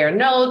upgrading their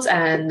nodes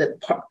and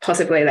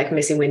possibly like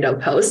missing window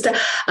post.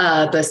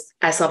 But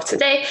as of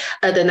today,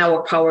 the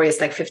network power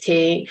is like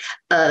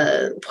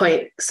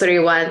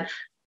 15.31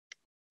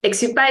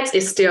 exabytes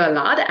is still a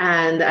lot,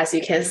 and as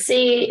you can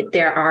see,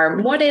 there are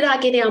more data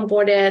getting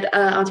onboarded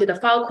onto the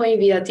Filecoin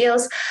via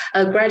deals.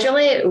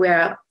 Gradually,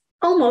 we're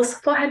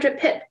almost 400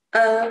 pip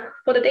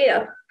for the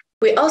data.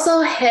 We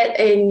also hit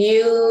a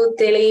new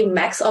daily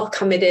max of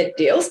committed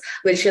deals,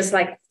 which is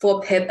like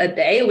 4 pip a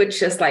day,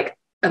 which is like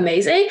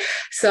amazing.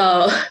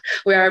 So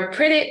we are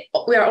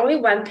only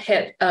one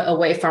pip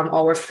away from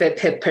our 5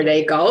 pip per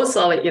day goal.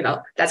 So,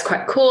 that's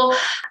quite cool.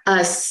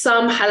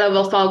 Some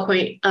high-level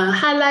Filecoin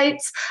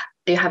highlights.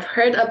 You have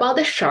heard about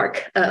the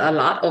shark a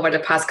lot over the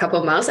past couple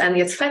of months, and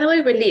it's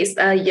finally released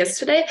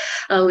yesterday.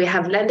 We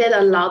have landed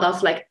a lot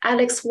of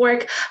Alex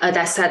work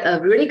that set a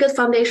really good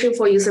foundation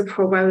for user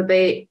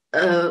programmable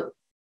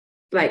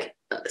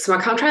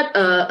smart contract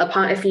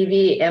upon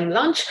FEVM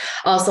launch.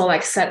 Also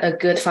set a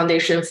good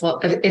foundation for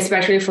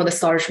especially for the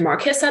storage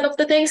market side of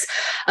the things.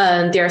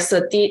 There's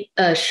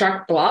a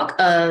shark blog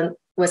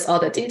with all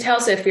the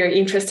details. If you're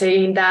interested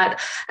in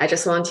that, I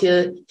just want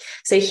to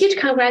say huge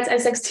congrats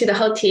and thanks to the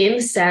whole team,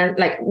 and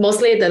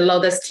mostly the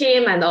Lotus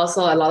team, and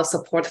also a lot of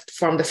support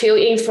from the field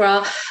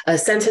infra,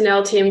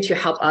 Sentinel team to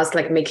help us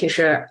making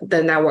sure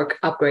the network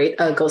upgrade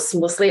goes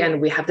smoothly, and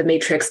we have the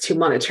matrix to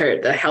monitor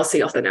the health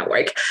of the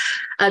network.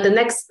 The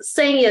next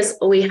thing is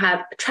we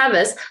have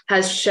Travis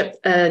has shipped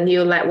a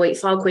new lightweight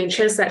Filecoin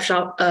chain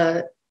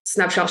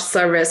snapshot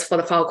service for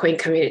the Filecoin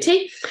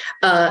community.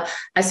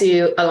 As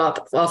a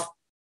lot of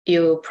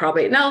you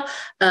probably know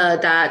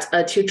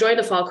that to join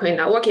the Filecoin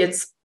network,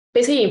 it's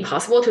basically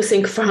impossible to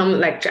sync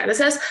from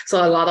Genesis.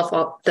 So a lot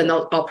of the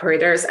node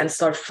operators and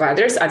storage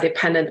providers are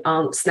dependent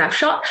on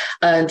Snapshot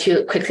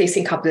to quickly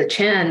sync up the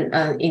chain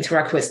and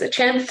interact with the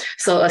chain.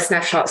 So a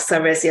snapshot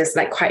service is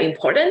quite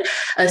important.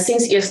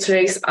 Since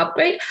yesterday's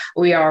upgrade,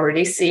 we are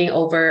already seeing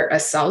over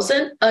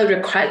 1,000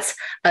 requests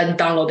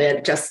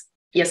downloaded just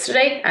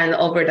yesterday, and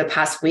over the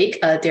past week,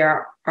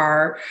 there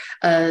are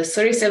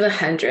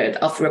 3,700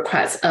 of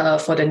requests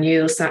for the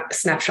new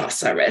snapshot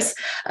service,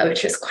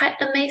 which is quite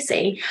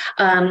amazing.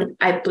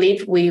 I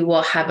believe we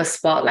will have a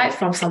spotlight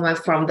from someone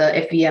from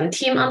the FEM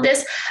team on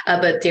this,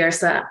 but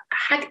there's a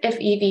hack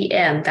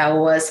FEVM that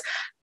was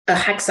a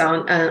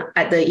hackathon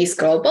at the East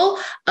Global,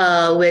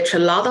 which a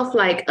lot of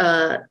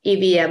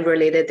EVM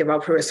related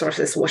developer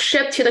resources were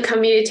shipped to the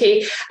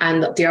community,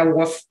 and there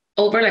were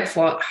over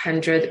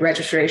 400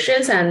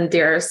 registrations, and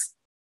there's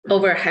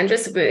over 100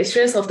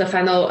 submissions of the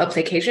final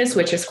applications,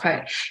 which is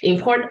quite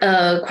important,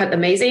 quite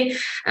amazing.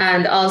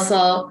 And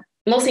also,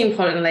 most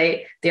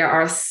importantly, there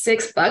are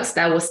 6 bugs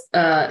that was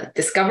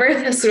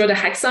discovered through the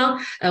hackathon,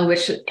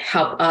 which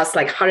help us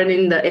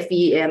hardening the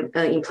FEM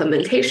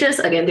implementations.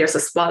 Again, there's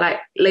a spotlight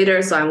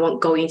later, so I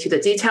won't go into the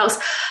details.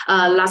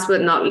 Last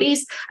but not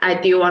least, I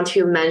do want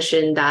to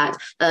mention that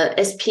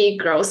SP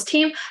Growth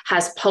team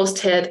has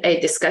posted a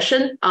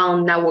discussion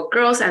on network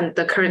growth and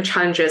the current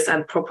challenges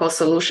and proposed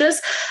solutions.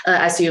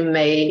 As you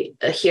may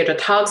hear the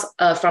talks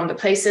from the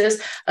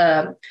places,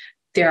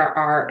 there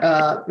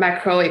are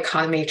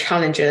macroeconomy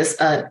challenges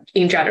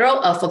in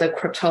general for the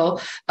crypto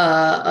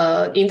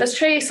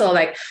industry. So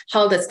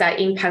how does that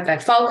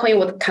impact Filecoin?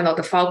 What kind of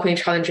the Filecoin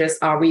challenges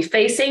are we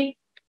facing?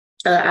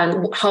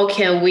 And how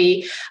can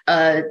we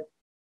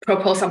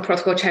propose some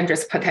protocol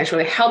changes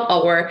potentially help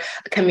our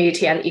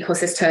community and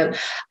ecosystem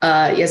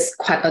is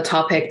quite a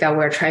topic that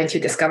we're trying to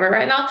discover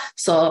right now.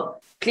 So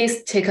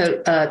please take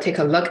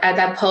a look at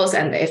that post.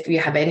 And if you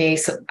have any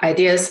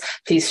ideas,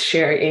 please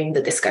share in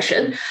the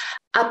discussion.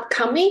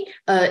 Upcoming,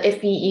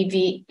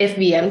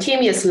 FVM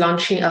team is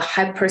launching a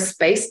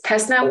hyperspace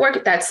test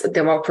network that's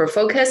developer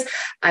focused.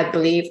 I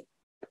believe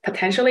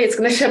potentially it's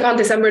going to ship on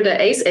December the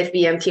 8th.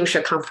 FVM team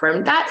should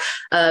confirm that.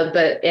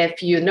 But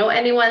if you know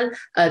anyone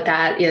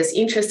that is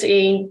interested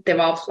in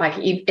develop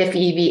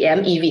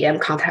FEVM, EVM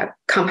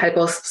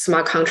compatible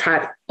smart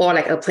contract or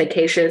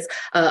applications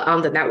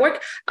on the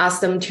network,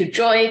 ask them to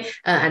join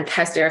and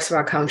test their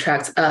smart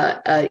contracts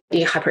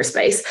in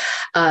hyperspace.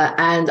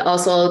 And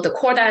also the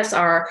core devs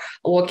are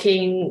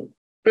working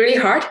really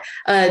hard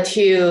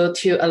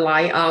to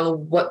align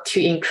on what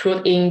to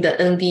include in the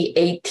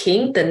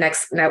NV18, the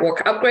next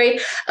network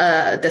upgrade,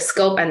 the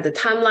scope and the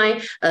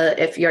timeline.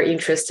 If you're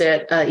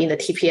interested in the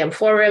TPM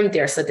forum,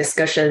 there's a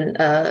discussion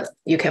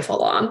you can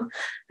follow on.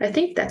 I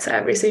think that's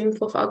everything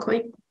for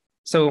Filecoin.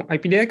 So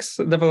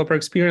IPDX developer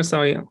experience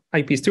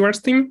IP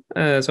stewards team.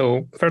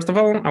 So first of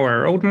all,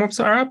 our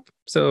roadmaps are up,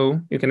 so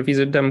you can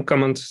visit them,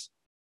 comment,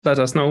 let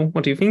us know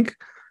what you think.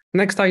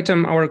 Next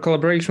item, our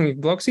collaboration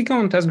with Blockseeker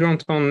on test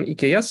ground on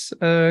EKS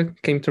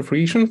came to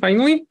fruition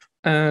finally,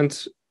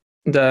 and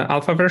the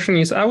alpha version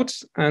is out,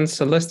 and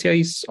Celestia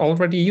is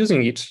already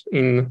using it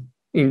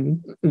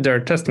in their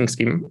testing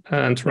scheme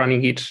and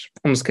running it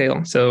on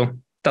scale. So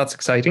that's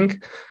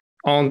exciting.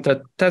 On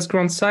the test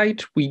ground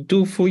side, we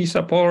do fully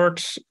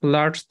support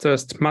large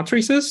test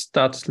matrices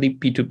that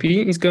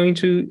libp2p is going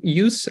to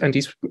use and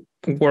is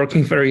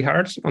working very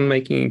hard on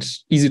making it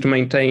easy to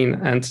maintain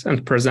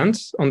and present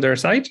on their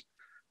side.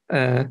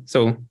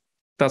 So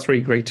that's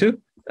really great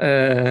too.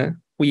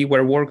 We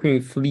were working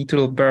with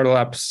Little Bear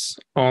Labs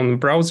on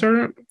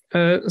browser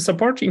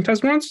support in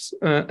test grounds,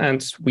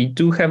 and we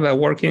do have a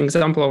working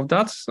example of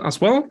that as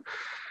well.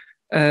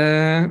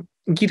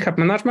 GitHub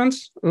management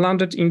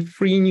landed in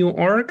 3 new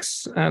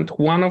orgs, and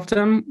one of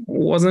them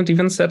wasn't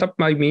even set up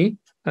by me.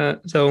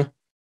 So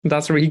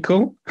that's really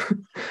cool.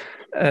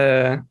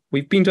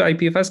 We've been to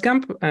IPFS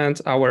camp, and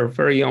our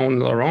very own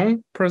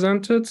Laurent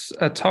presented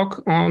a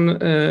talk on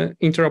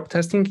interop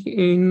testing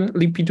in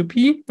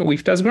libp2p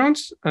with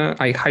testgrounds.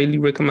 I highly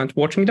recommend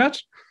watching that.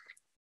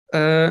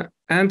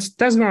 And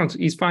testground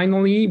is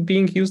finally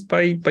being used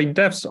by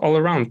devs all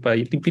around,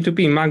 by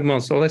libp2p, Magma,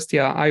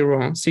 Celestia,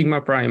 Iro,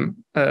 Sigma Prime.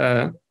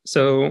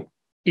 So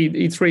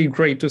it's really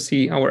great to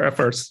see our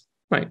efforts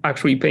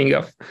actually paying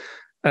off.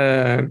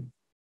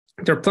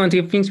 There are plenty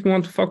of things we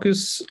want to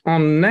focus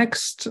on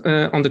next.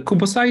 On the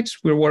Kubo side,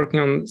 we're working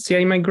on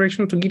CI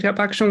migration to GitHub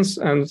Actions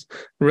and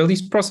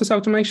release process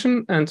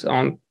automation. And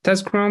on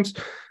testgrounds,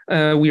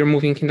 we are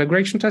moving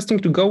integration testing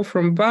to Go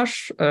from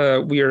Bash.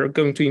 We are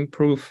going to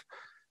improve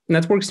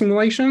network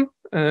simulation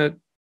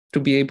to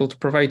be able to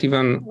provide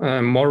even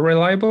more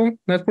reliable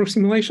network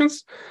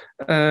simulations.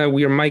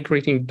 We are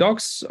migrating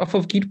docs off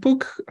of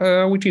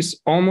SgtPooki, which is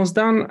almost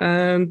done.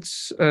 And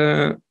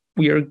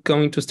we are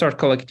going to start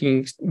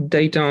collecting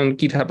data on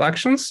GitHub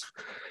Actions.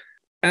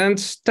 And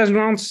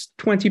testgrounds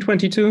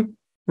 2022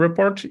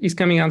 report is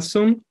coming out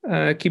soon.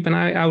 Keep an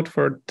eye out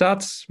for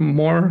that.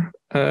 More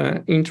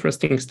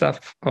interesting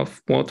stuff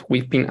of what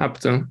we've been up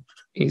to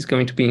is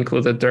going to be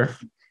included there.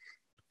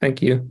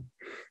 Thank you.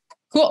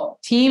 Cool.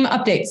 Team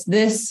updates.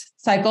 This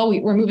cycle,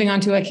 we're moving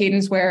on to a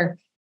cadence where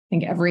I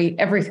think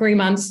every 3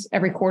 months,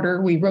 every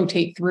quarter, we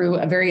rotate through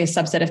a various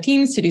subset of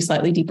teams to do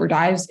slightly deeper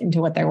dives into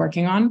what they're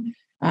working on.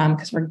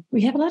 Because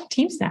we have a lot of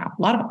teams now,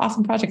 a lot of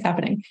awesome projects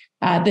happening.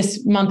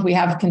 This month, we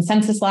have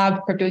Consensus Lab,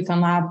 CryptoEcon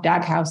Lab,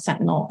 DAG House,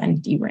 Sentinel,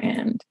 and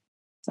DRAND.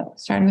 So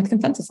starting with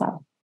Consensus Lab.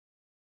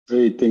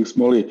 Great, thanks,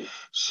 Molly.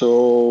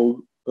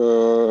 So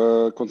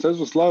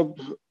Consensus Lab,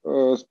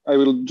 I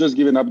will just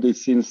give an update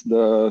since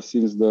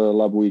the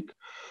lab week.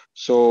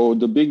 So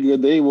the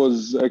big day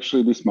was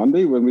actually this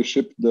Monday when we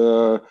shipped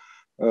the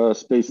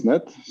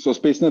SpaceNet. So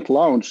SpaceNet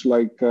launched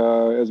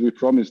as we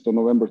promised on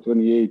November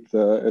 28th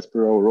as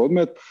per our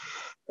roadmap.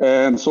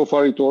 And so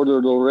far it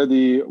ordered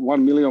already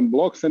 1 million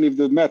blocks. And if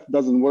the math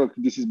doesn't work,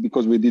 this is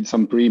because we did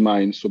some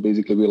pre-mine. So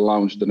basically we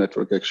launched the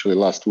network actually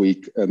last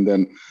week. And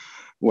then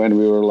when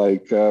we were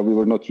we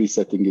were not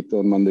resetting it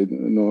on Monday,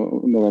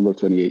 November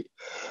 28th.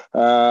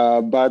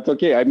 But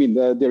okay, I mean,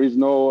 there is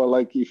no,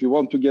 if you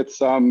want to get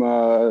some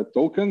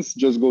tokens,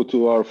 just go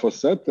to our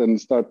faucet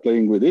and start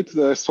playing with it.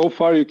 So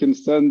far you can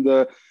send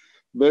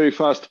very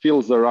fast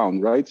fills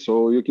around, right?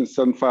 So you can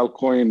send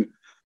Filecoin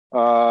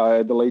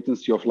at the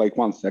latency of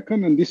 1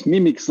 second. And this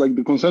mimics,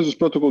 the consensus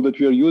protocol that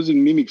we are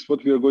using mimics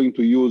what we are going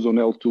to use on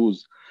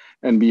L2s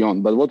and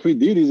beyond. But what we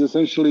did is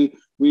essentially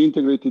we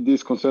integrated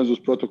this consensus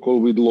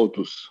protocol with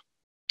Lotus,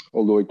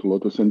 all the way to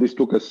Lotus. And this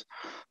took us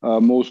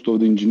most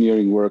of the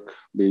engineering work,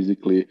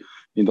 basically,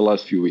 in the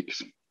last few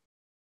weeks.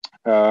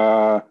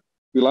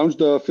 We launched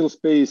the fill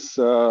space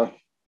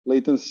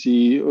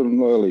latency.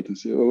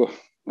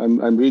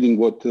 I'm reading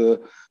what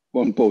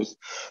one post.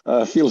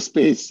 Fill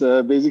space,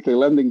 basically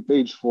landing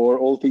page for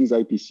all things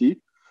IPC.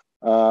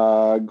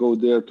 Go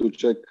there to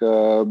check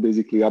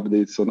basically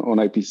updates on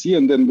IPC.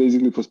 And then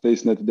basically for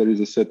SpaceNet, there is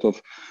a set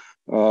of,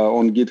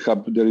 on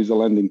GitHub, there is a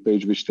landing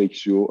page which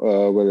takes you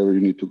wherever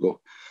you need to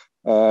go.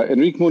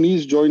 Enrique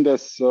Moniz joined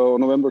us on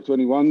November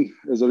 21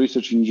 as a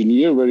research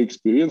engineer, very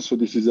experienced. So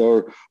this is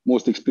our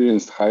most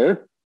experienced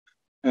hire.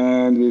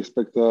 And we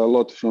expect a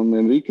lot from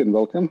Enrique, and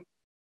welcome.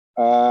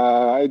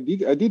 I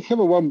did have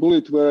one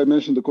bullet where I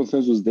mentioned the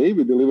consensus day.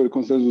 We delivered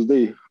consensus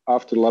day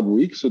after lab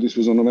week. So this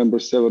was on November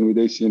 7 with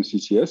ACM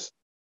CCS.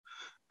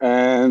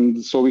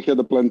 And so we had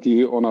a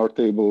plenty on our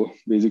table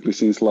basically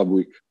since lab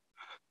week.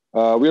 We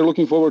are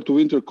looking forward to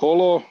Winter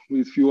Colo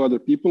with a few other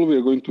people. We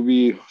are going to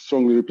be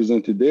strongly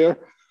represented there.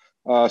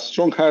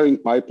 Strong hiring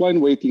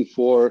pipeline, waiting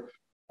for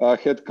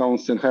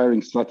headcounts and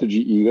hiring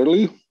strategy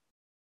eagerly.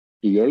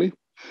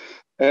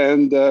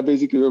 And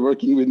basically, we're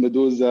working with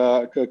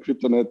Medusa,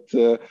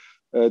 CryptoNet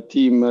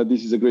team.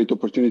 This is a great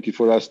opportunity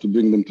for us to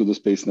bring them to the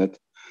SpaceNet.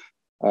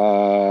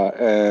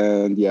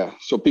 And yeah,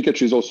 so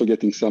Pikachu is also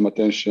getting some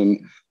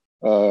attention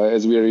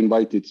as we are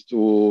invited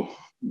to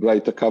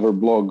write a cover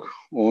blog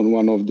on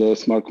one of the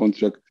smart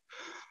contract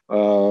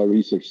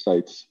research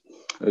sites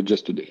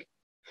just today.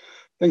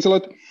 Thanks a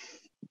lot.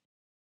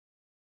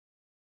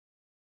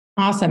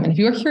 Awesome. And if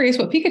you're curious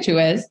what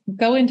Pikachu is,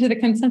 go into the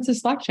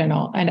Consensus Slack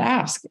channel and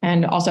ask,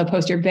 and also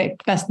post your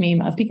best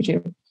meme of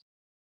Pikachu.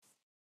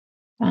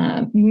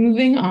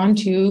 Moving on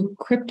to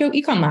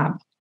CryptoEcon Lab.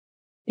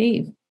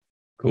 Dave.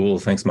 Cool.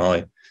 Thanks,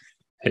 Molly.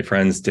 Hey,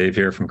 friends. Dave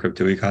here from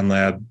CryptoEcon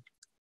Lab.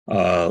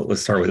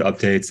 Let's start with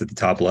updates at the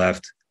top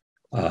left.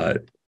 The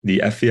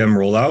FVM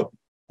rollout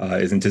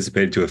is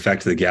anticipated to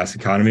affect the gas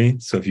economy.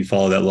 So if you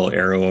follow that little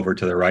arrow over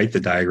to the right, the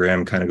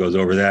diagram kind of goes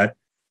over that.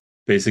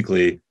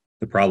 Basically,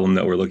 the problem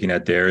that we're looking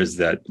at there is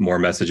that more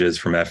messages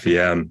from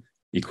FVM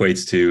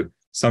equates to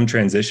some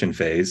transition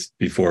phase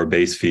before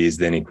base fees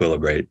then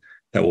equilibrate.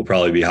 That will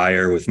probably be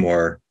higher with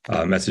more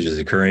messages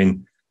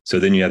occurring. So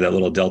then you have that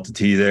little delta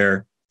T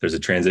there. There's a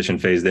transition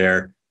phase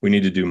there. We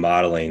need to do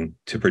modeling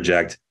to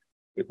project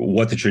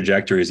what the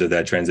trajectories of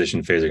that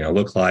transition phase are going to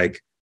look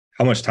like,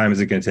 how much time is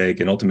it going to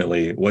take, and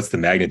ultimately, what's the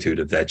magnitude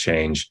of that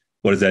change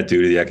what does that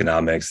do to the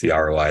economics, the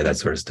ROI, that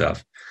sort of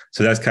stuff.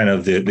 So that's kind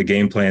of the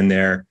game plan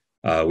there.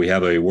 We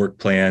have a work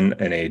plan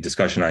and a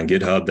discussion on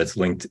GitHub that's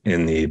linked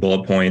in the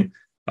bullet point.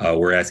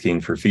 We're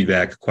asking for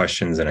feedback,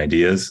 questions, and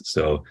ideas.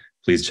 So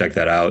please check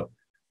that out.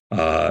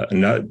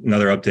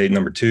 Another update,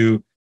 number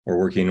 2, we're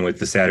working with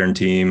the Saturn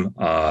team.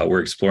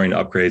 We're exploring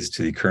upgrades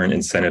to the current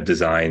incentive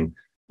design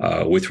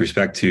with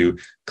respect to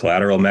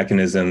collateral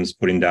mechanisms,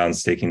 putting down,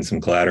 staking some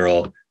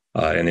collateral,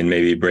 and then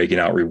maybe breaking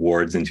out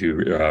rewards into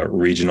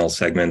regional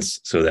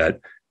segments so that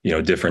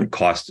different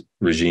cost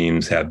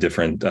regimes have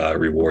different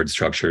reward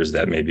structures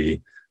that may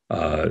be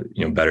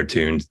better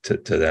tuned to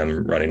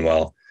them running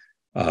well.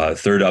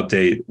 Third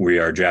update, we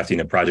are drafting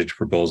a project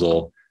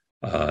proposal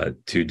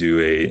to do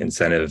a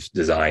incentive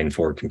design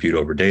for compute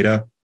over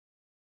data.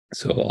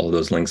 So all of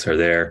those links are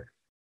there.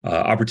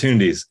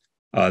 Opportunities.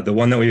 The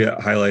one that we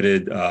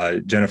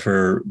highlighted,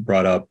 Jennifer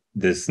brought up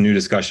this new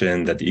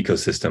discussion that the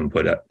ecosystem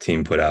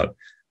team put out.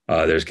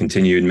 There's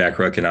continued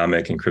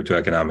macroeconomic and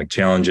cryptoeconomic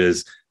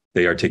challenges.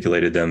 They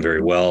articulated them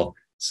very well.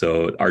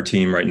 So our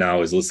team right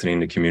now is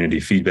listening to community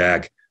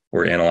feedback.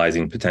 We're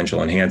analyzing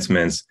potential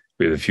enhancements.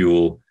 We have a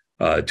few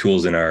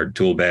tools in our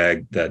tool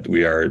bag that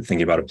we are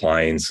thinking about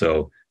applying.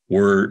 So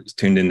we're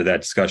tuned into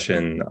that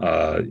discussion,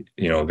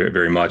 very,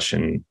 very much.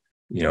 And,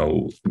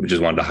 we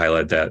just wanted to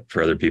highlight that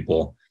for other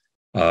people.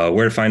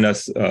 Where to find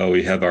us,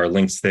 we have our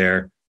links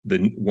there.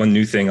 The one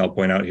new thing I'll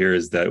point out here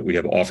is that we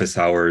have office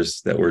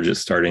hours that we're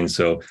just starting.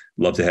 So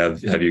love to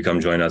have you come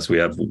join us. We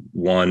have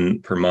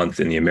 1 per month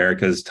in the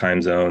Americas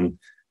time zone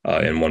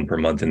and 1 per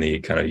month in the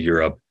kind of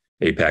Europe,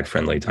 APAC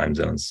friendly time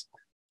zones.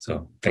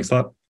 So thanks a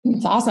lot.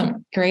 It's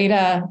awesome. Great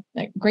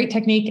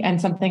technique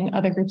and something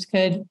other groups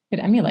could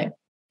emulate.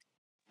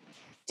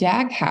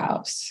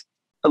 Daghouse.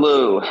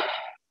 Hello,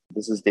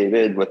 this is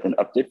David with an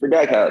update for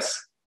Daghouse.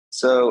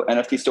 So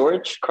NFT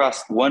storage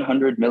crossed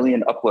 100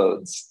 million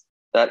uploads.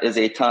 That is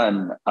a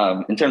ton.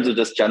 In terms of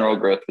just general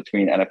growth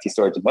between NFT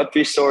storage and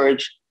Web3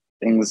 storage,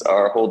 things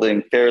are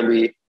holding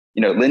fairly,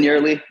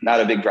 linearly,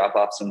 not a big drop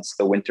off since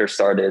the winter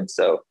started.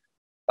 So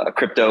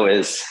crypto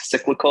is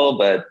cyclical,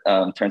 but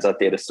turns out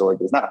data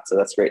storage is not. So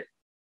that's great.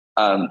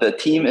 The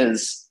team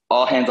is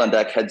all hands on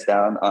deck, heads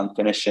down on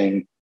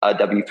finishing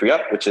W3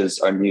 up, which is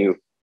our new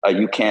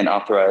UCAN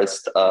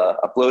authorized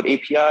upload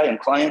API and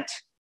client,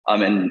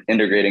 and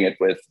integrating it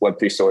with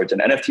Web3 storage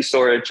and NFT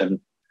storage.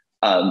 And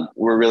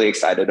we're really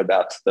excited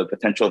about the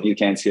potential of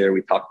UCANs here.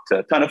 We talked to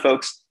a ton of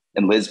folks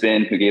in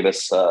Lisbon who gave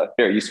us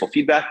very useful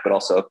feedback, but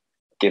also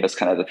gave us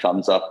kind of the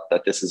thumbs up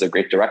that this is a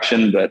great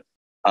direction. But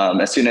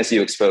as soon as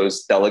you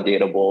expose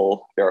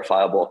delegatable,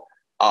 verifiable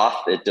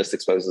auth, it just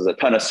exposes a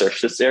ton of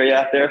surface area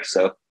out there.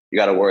 So you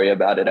got to worry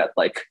about it at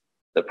like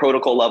the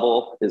protocol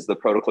level. Is the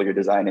protocol you're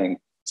designing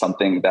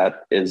something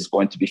that is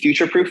going to be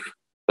future proof?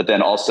 But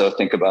then also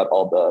think about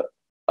all the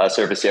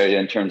surface area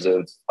in terms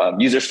of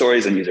user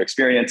stories and user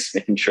experience,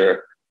 making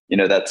sure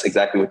that's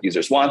exactly what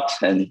users want,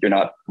 and you're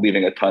not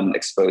leaving a ton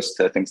exposed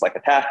to things like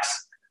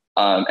attacks.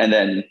 And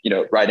then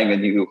writing a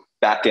new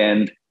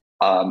backend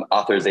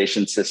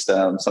authorization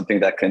system,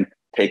 something that can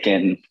take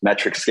in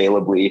metrics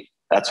scalably,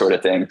 that sort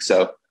of thing.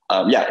 So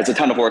it's a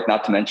ton of work,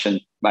 not to mention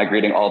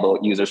migrating all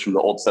the users from the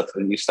old stuff to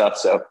the new stuff.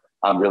 So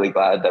I'm really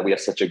glad that we have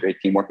such a great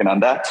team working on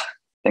that.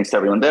 Thanks to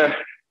everyone there.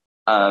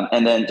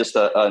 And then just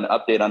an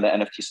update on the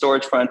NFT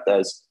storage front.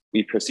 As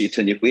we proceed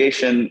to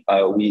nucleation,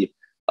 we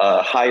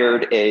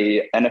hired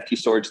a NFT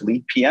storage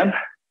lead PM,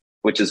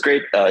 which is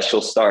great.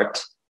 She'll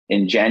start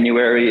in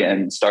January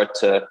and start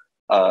to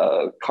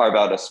carve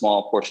out a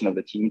small portion of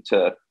the team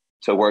to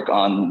work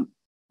on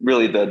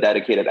really the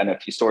dedicated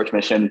NFT storage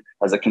mission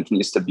as it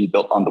continues to be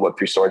built on the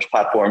Web3 storage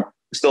platform.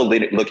 We're still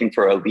looking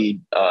for a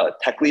lead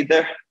tech lead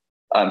there.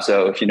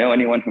 So if you know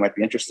anyone who might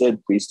be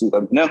interested, please do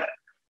let me know.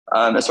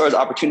 As far as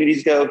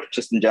opportunities go,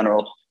 just in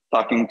general,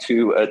 talking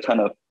to a ton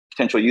of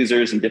potential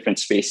users in different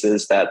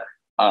spaces that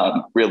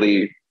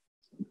really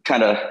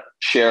kind of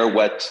share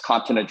what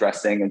content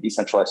addressing and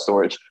decentralized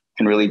storage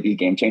can really be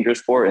game changers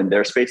for in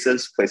their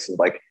spaces, places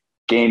like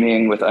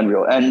gaming with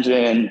Unreal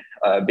Engine,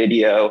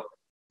 video,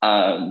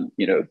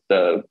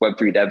 the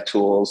Web3 dev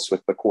tools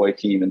with the Koi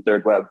team and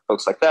Third Web,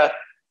 folks like that.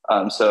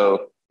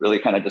 So really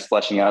kind of just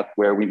fleshing out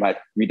where we might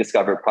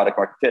rediscover product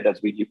market fit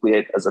as we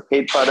nucleate as a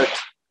paid product.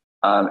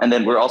 And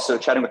then we're also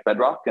chatting with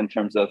Bedrock in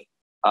terms of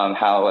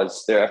how,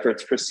 as their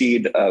efforts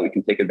proceed, we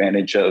can take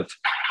advantage of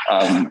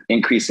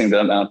increasing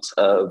the amount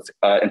of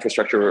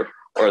infrastructure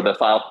or the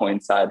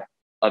Filecoin side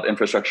of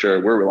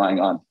infrastructure we're relying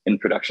on in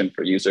production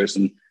for users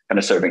and kind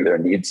of serving their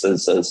needs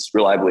as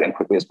reliably and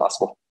quickly as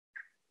possible.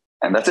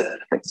 And that's it.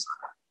 Thanks.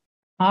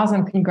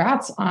 Awesome.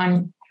 Congrats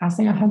on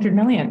passing 100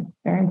 million.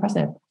 Very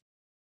impressive.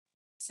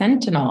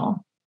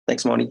 Sentinel.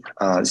 Thanks, Molly.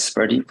 This is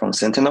Bertie from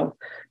Sentinel.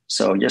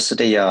 So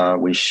yesterday,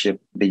 we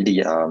shipped the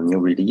new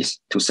release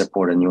to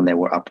support a new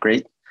network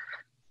upgrade.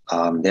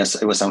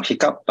 It was some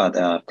hiccup,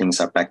 but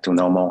things are back to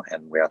normal,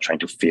 and we are trying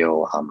to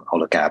fill all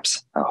the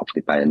gaps,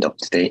 hopefully by the end of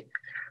today.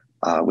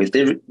 With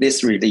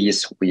this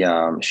release, we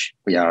are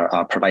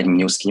providing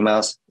new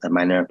schemas, the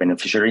miner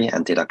beneficiary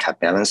and data cap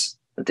balance.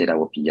 The data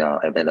will be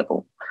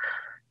available.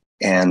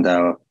 And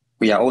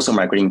we are also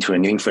migrating to a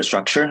new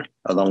infrastructure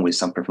along with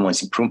some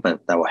performance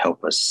improvement that will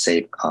help us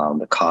save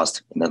the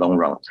cost in the long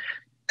run.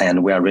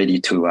 And we are ready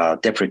to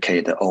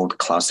deprecate the old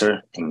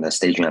cluster in the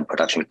staging and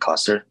production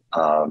cluster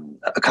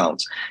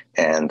accounts.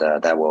 And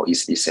that will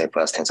easily save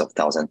us tens of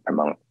thousands per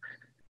month.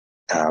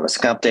 The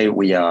second update,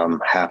 we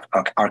have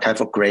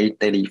archival grade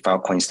daily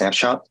Filecoin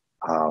snapshot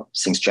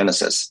since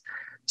Genesis.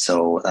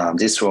 So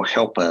this will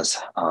help us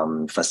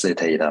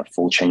facilitate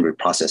full chain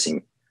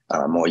reprocessing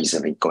more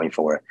easily going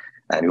forward.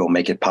 And it will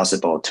make it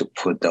possible to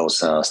put those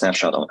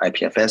snapshots on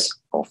IPFS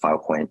or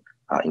Filecoin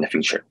in the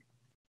future.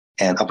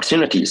 And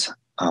opportunities,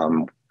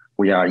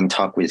 we are in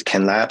talk with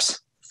Ken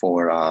Labs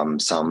for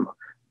some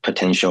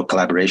potential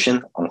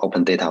collaboration on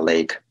open data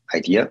lake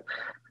idea.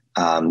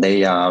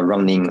 They are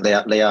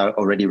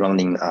already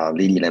running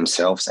Lily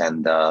themselves,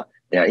 and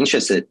they are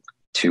interested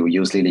to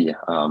use Lily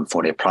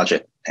for their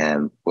project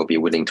and will be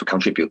willing to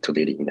contribute to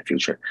Lily in the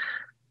future.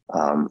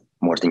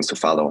 More things to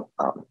follow.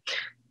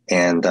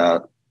 And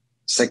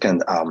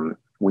second,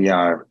 we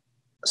are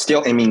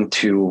still aiming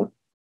to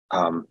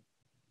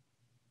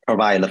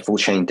provide the full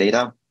chain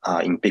data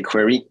in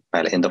BigQuery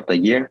by the end of the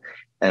year,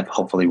 and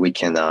hopefully we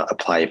can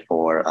apply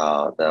for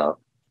the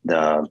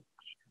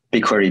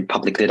BigQuery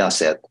public data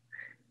set.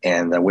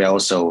 And we're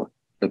also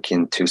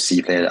looking to see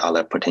if there are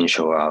other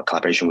potential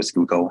collaboration with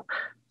Google.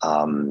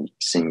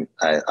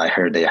 I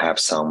heard they have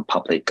some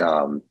public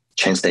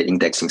chain state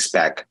indexing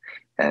spec,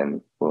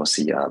 and we'll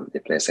see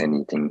if there's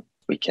anything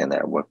we can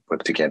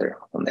work together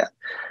on that.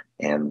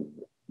 And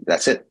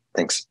that's it.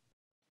 Thanks.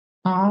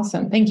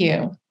 Awesome. Thank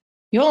you.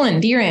 Yolan,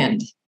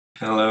 Durand.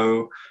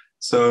 Hello.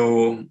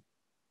 So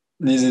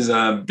this is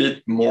a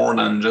bit more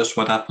than just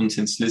what happened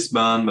since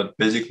Lisbon, but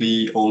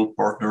basically all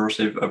partners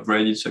have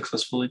upgraded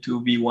successfully to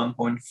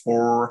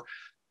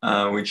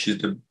v1.4, which is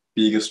the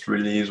biggest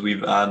release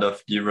we've had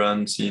of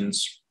DRAN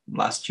since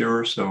last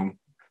year. So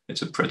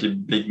it's a pretty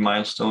big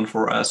milestone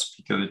for us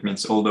because it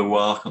means all the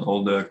work and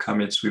all the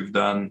commits we've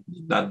done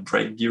that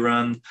break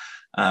DRAN.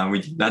 We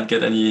did not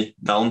get any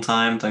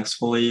downtime,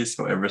 thankfully,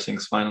 so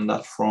everything's fine on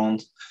that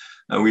front.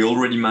 We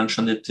already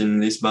mentioned it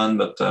in Lisbon,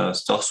 but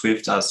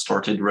StarSwift has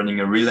started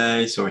running a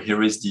relay. So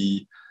here is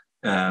the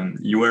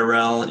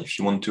URL. If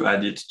you want to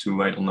add it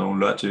to, I don't know,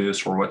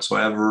 Lotus or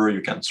whatsoever,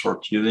 you can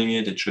start using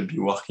it. It should be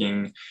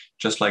working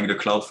just like the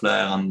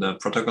Cloudflare and the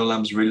Protocol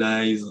Labs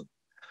relays.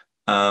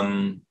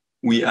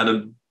 We had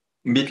a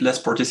bit less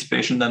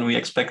participation than we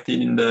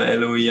expected in the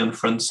LOE and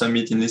Front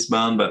Summit in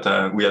Lisbon,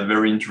 but we had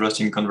very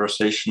interesting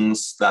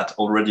conversations that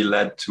already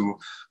led to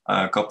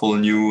a couple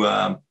new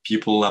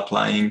people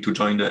applying to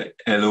join the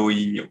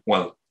LOE,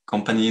 well,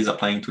 companies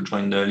applying to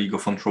join the League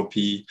of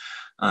Entropy,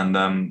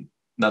 and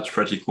that's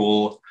pretty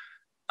cool.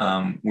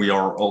 We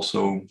are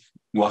also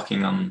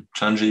working on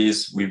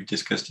changes we've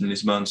discussed in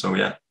Lisbon, so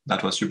yeah,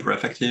 that was super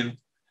effective.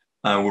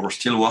 We're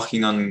still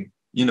working on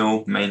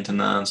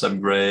maintenance,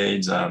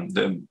 upgrades.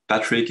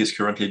 Patrick is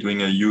currently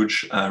doing a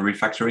huge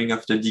refactoring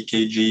of the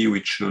DKG,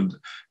 which should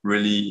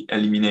really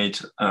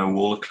eliminate a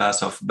whole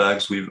class of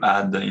bugs we've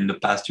had in the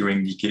past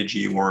during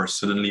DKG, where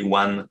suddenly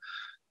one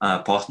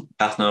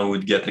partner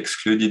would get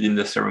excluded in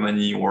the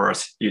ceremony,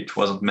 whereas it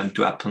wasn't meant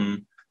to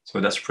happen. So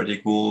that's pretty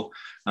cool.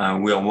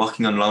 We are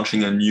working on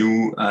launching a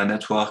new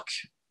network,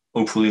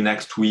 hopefully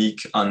next week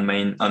on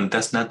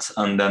testnet,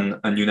 and then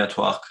a new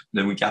network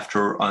the week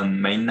after on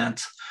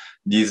mainnet.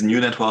 This new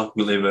network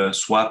will have a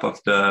swap of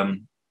the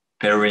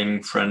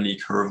pairing-friendly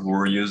curve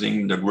we're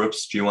using. The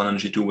groups G1 and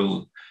G2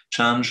 will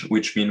change,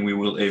 which means we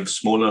will have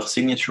smaller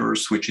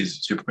signatures, which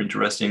is super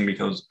interesting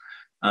because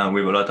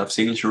we have a lot of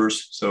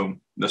signatures. So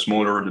the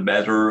smaller, the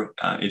better.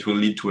 It will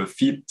lead to a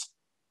fit.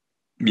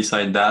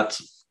 Beside that,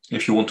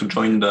 if you want to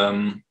join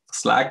the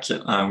Slack,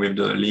 we have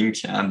the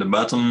link at the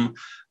bottom.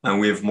 And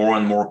we have more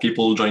and more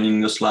people joining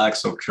the Slack.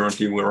 So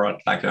currently we're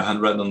at like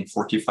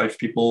 145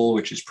 people,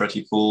 which is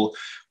pretty cool.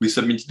 We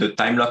submitted the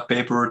time lock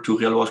paper to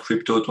Real World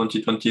Crypto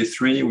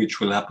 2023, which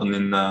will happen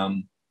in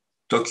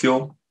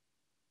Tokyo.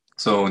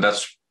 So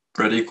that's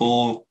pretty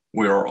cool.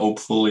 We are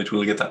hopeful it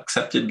will get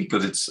accepted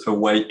because it's a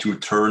way to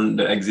turn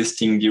the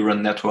existing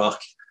DRAN network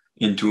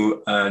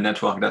into a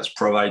network that's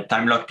provide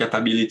time lock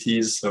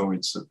capabilities. So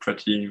it's a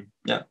pretty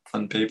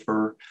fun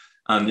paper,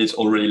 and it's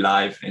already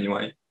live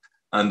anyway.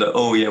 And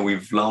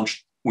we've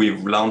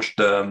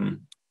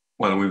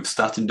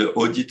started the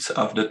audit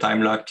of the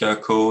time lock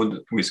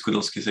code with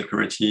Kudelsky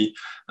Security.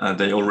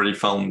 They already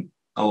found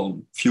a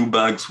few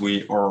bugs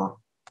we are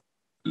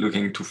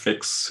looking to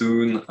fix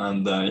soon,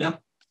 and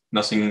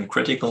nothing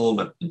critical,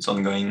 but it's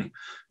ongoing.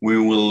 We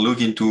will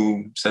look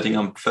into setting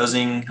up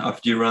fuzzing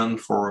of DRAN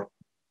for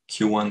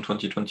Q1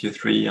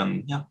 2023,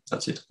 and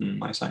that's it on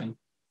my side.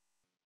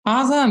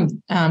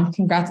 Awesome.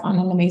 Congrats on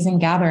an amazing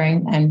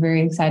gathering, and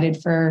very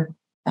excited for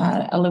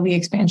LOE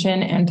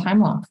expansion and time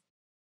lock.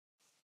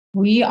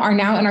 We are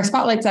now in our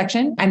spotlight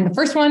section. I'm the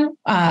first one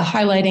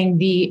highlighting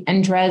the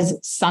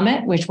EngRes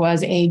Summit, which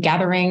was a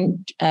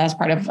gathering as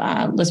part of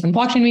Lisbon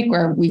Blockchain Week,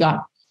 where we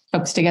got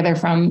folks together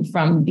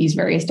from these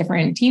various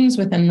different teams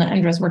within the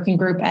EngRes working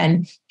group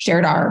and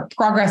shared our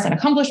progress and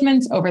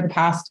accomplishments over the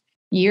past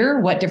year,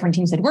 what different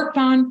teams had worked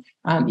on.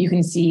 You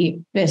can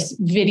see this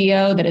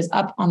video that is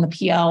up on the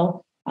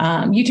PL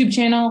YouTube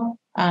channel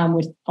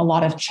with a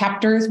lot of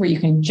chapters where you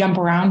can jump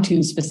around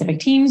to specific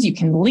teams. You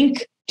can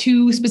link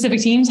to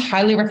specific teams.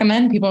 Highly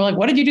recommend. People are like,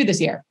 what did you do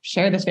this year?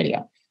 Share this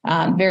video.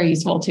 Very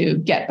useful to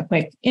get a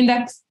quick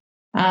index.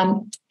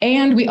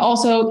 And we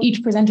also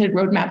each presented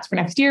roadmaps for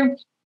next year.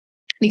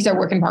 These are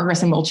work in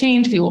progress and will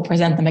change. We will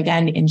present them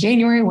again in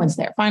January once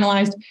they're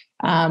finalized.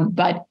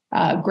 But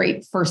a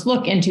great first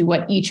look into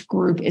what each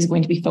group is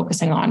going to be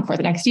focusing on for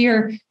the next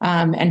year,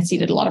 and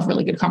seeded a lot of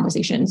really good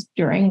conversations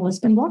during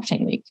Lisbon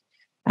Blockchain Week.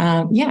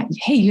 Yeah,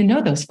 hey, you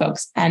know those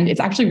folks. And it's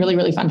actually really,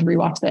 really fun to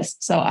rewatch this.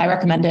 So I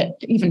recommend it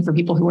even for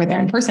people who were there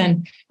in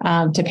person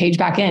to page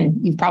back in.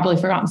 You've probably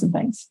forgotten some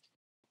things.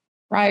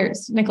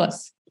 Ryers,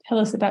 Nicholas, tell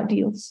us about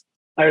deals.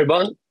 Hi,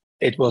 everyone.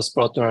 It was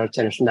brought to our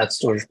attention that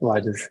storage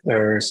providers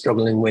were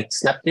struggling with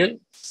Snapdeal.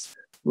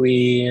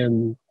 We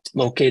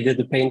located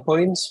the pain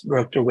points,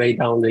 worked our way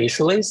down the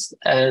issue list,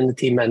 and the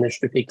team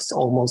managed to fix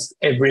almost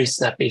every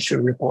Snap issue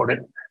reported.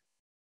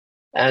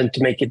 And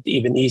to make it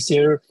even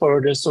easier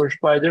for the storage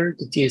provider,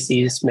 the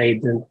TSCs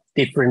made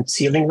different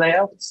ceiling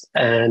layouts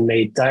and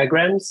made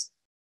diagrams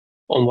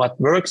on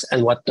what works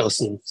and what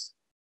doesn't.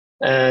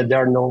 There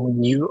are no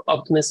new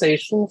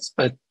optimizations,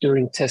 but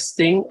during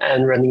testing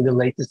and running the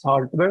latest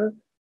hardware,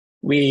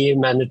 we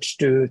managed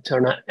to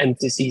turn an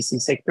empty CC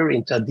sector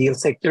into a deal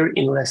sector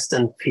in less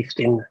than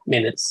 15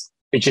 minutes,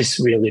 which is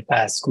really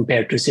fast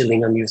compared to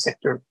sealing a new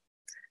sector.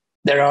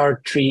 There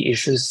are 3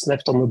 issues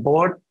left on the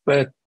board,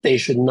 but they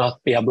should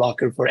not be a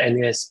blocker for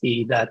any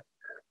SP that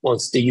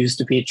wants to use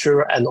the feature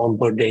and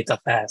onboard data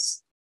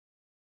fast.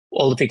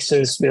 All the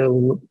fixes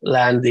will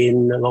land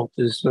in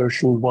Lotus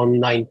version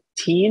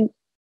 1.19,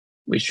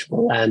 which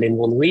will land in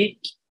 1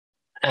 week,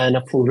 and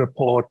a full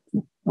report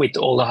with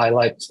all the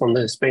highlights from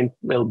the sprint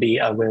will be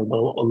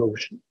available on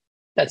Notion.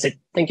 That's it.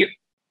 Thank you.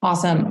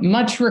 Awesome.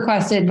 Much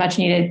requested, much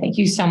needed. Thank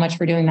you so much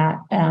for doing that.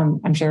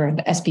 I'm sure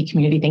the SP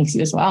community thanks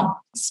you as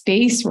well.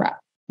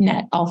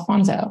 SpaceNet,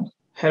 Alfonso.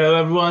 Hello,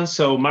 everyone.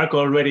 So Marco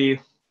already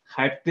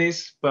hyped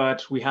this,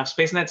 but we have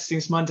SpaceNet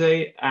since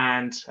Monday,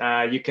 and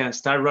you can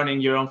start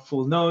running your own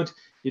full node.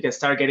 You can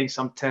start getting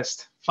some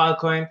test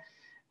Filecoin,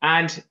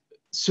 and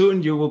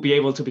soon you will be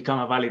able to become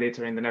a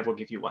validator in the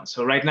network if you want.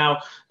 So right now,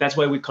 that's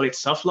why we call it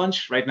soft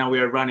launch. Right now we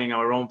are running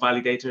our own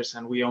validators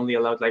and we only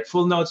allowed like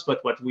full nodes,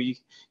 but what you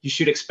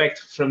should expect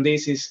from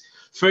this is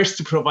first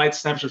to provide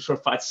snapshots for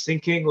fast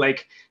syncing.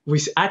 Like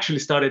we actually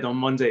started on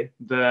Monday,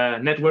 the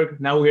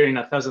network. Now we're in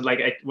 1,000.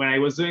 Like when I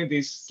was doing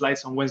these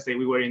slides on Wednesday,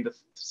 we were in the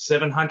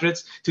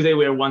 700s. Today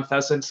we're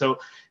 1,000. So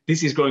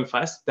this is growing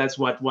fast. That's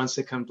what 1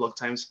 second block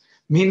times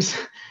means.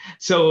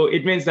 So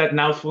it means that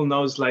now full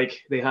nodes,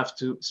 like they have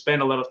to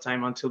spend a lot of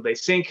time until they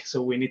sync.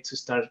 So we need to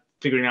start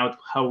figuring out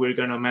how we're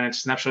going to manage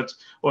snapshots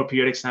or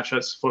periodic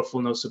snapshots for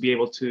full nodes to be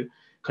able to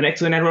connect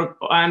to the network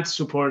and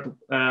support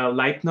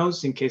light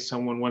nodes in case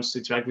someone wants to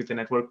interact with the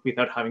network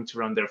without having to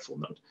run their full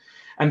node.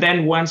 And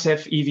then once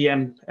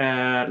FEVM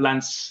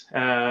lands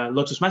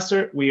Lotus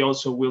Master, we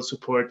also will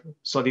support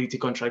Solidity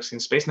contracts in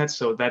SpaceNet,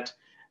 so that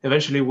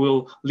eventually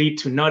will lead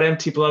to not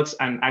empty blocks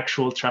and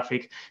actual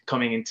traffic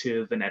coming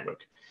into the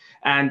network.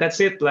 And that's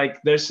it.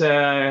 Like there's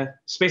a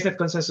SpaceNet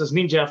Consensus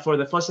Ninja for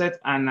the faucet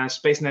and a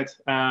SpaceNet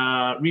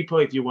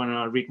repo if you want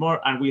to read more.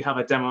 And we have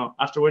a demo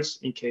afterwards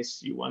in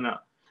case you want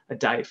to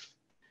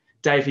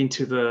dive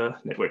into the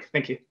network.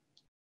 Thank you.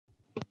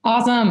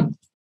 Awesome.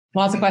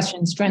 Lots of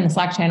questions. Join the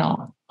Slack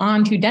channel.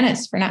 On to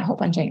Dennis for Nat Hole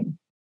Punching.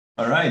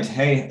 All right.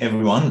 Hey,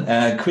 everyone.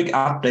 Quick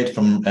update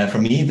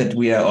from me that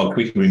or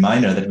quick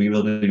reminder that we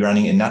will be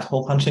running a Nat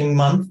Hole Punching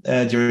month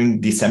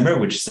during December,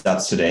 which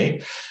starts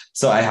today.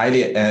 So I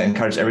highly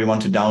encourage everyone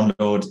to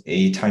download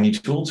a tiny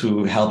tool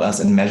to help us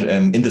in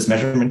this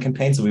measurement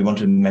campaign. So we want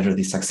to measure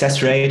the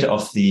success rate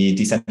of the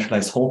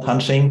decentralized hole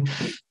punching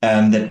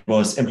that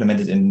was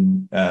implemented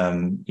in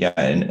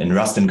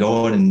Rust and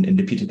Go and in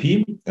the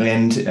P2P.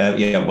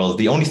 And well,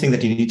 the only thing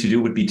that you need to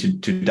do would be to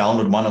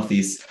download one of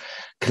these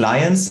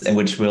clients,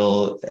 which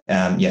will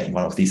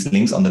one of these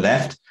links on the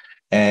left.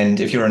 And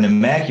if you're on a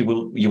Mac,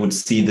 you would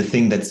see the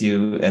thing that's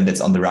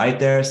on the right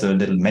there, so a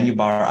little menu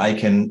bar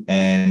icon,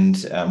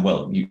 and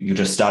you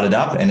just start it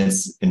up, and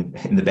it's in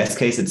the best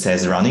case it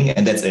says running,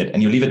 and that's it.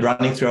 And you leave it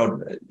running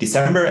throughout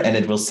December, and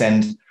it will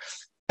send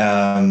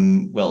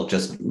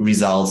just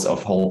results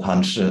of hole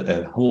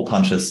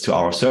punches to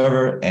our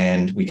server,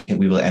 and we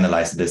will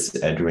analyze this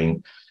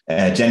during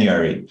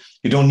January.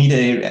 You don't need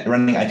a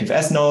running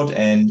IPFS node,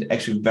 and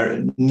actually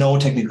no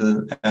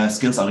technical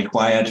skills are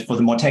required. For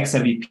the more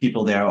tech-savvy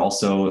people, there are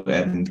also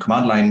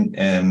command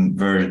line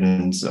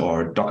versions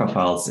or Docker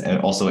files, and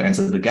also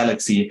answer the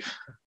Galaxy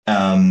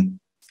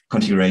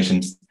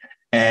configurations.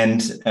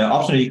 And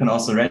optionally, you can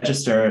also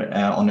register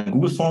on a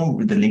Google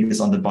form. The link is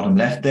on the bottom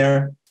left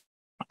there,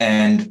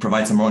 and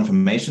provide some more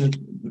information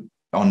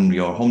on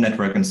your home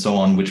network and so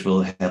on, which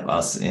will help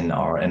us in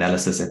our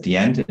analysis at the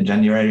end in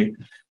January.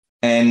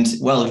 And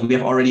well, we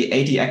have already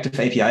 80 active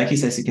API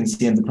keys, as you can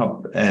see in the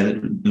top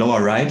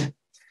lower right.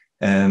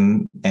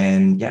 And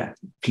yeah,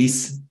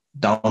 please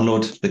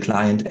download the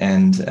client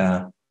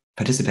and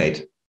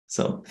participate.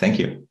 So thank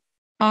you.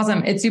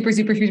 Awesome. It's super,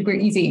 super, super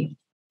easy.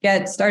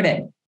 Get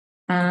started.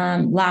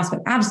 Last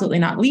but absolutely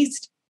not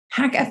least,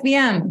 Hack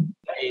FVM.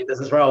 Hey, this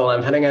is Raul.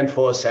 I'm filling in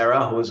for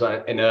Sarah, who's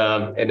in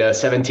a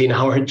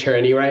 17-hour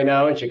journey right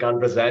now, and she can't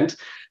present.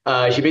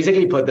 She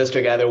basically put this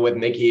together with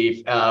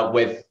Nikki,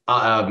 with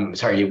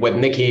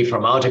Nikki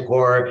from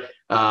Autocore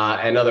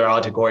and other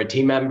Autocore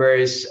team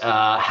members.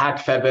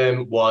 Hack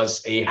FVM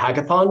was a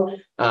hackathon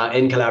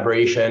in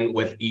collaboration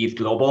with ETH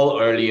Global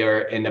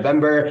earlier in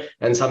November,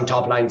 and some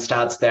top line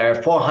stats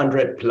there: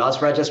 400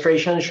 plus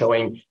registrations,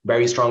 showing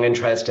very strong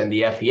interest in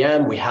the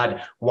FVM. We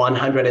had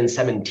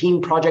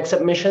 117 project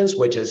submissions,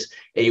 which is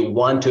a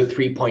 1 to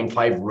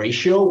 3.5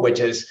 ratio, which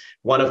is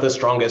one of the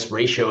strongest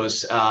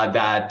ratios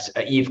that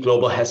ETH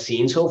Global has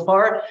seen so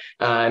far.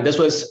 And this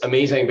was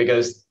amazing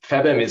because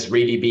FVM is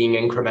really being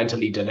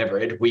incrementally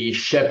delivered. We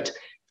shipped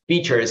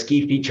key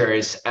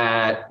features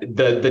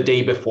the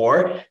day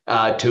before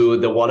to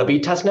the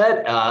Wannabe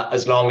testnet,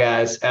 as long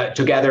as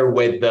together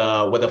with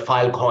the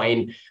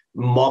Filecoin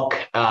mock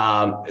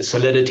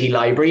Solidity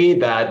library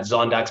that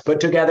Zondax put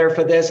together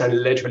for this.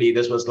 And literally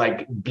this was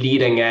like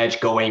bleeding edge,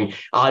 going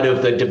out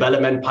of the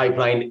development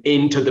pipeline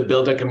into the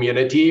builder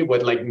community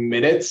with like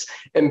minutes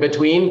in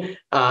between.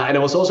 And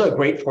it was also a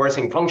great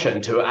forcing function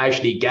to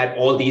actually get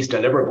all these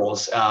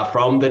deliverables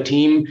from the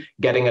team,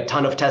 getting a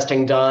ton of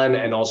testing done,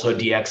 and also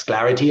DX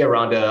clarity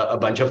around a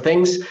bunch of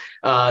things.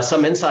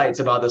 Some insights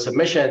about the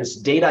submissions: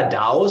 data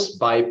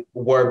DAOs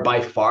were by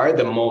far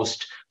the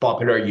most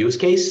popular use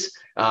case,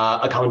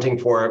 accounting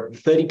for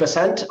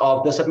 30%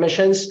 of the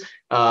submissions,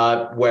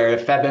 where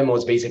FVM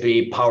was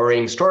basically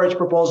powering storage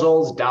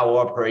proposals, DAO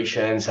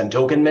operations, and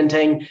token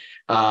minting.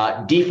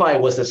 DeFi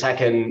was the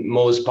second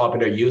most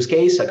popular use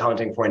case,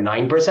 accounting for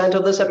 9%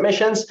 of the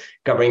submissions,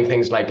 covering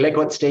things like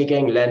liquid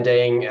staking,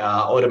 lending,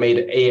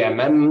 automated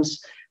AMMs,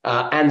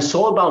 and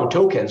soulbound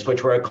tokens,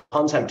 which were a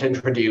concept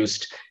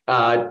introduced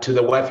to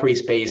the Web3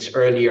 space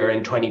earlier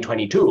in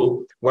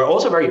 2022, were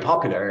also very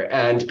popular.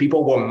 And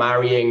people were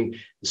marrying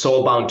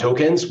soulbound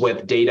tokens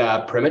with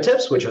data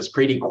primitives, which was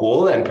pretty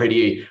cool and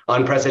pretty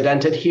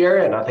unprecedented here.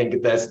 And I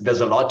think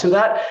there's a lot to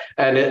that.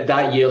 And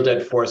that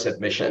yielded 4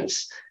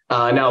 submissions.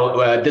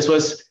 This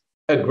was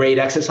a great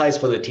exercise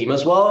for the team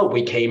as well.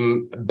 We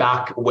came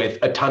back with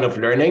a ton of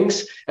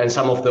learnings, and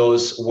some of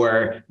those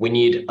were, we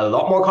need a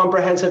lot more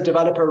comprehensive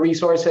developer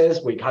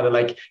resources. We kind of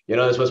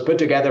this was put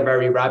together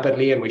very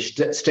rapidly, and we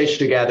stitched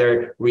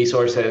together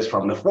resources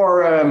from the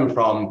forum,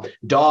 from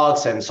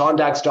docs and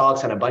Zondax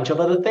docs, and a bunch of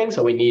other things.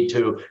 So we need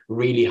to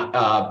really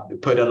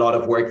put a lot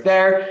of work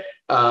there.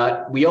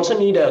 We also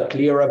need a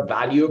clearer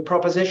value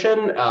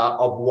proposition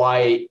of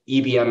why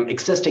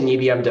existing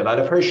EVM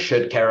developers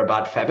should care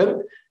about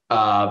FVM.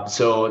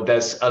 So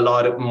there's a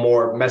lot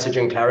more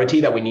messaging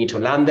clarity that we need to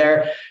land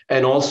there.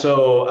 And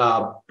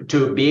also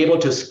to be able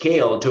to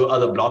scale to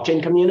other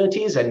blockchain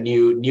communities and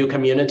new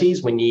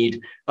communities, we need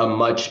a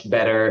much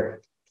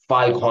better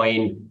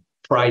Filecoin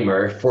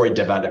primer for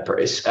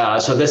developers.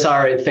 So these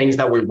are things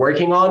that we're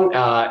working on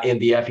in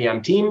the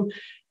FEM team.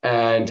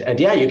 And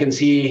yeah, you can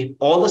see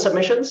all the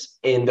submissions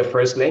in the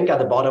first link at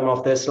the bottom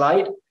of this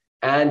slide.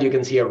 And you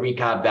can see a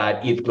recap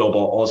that ETH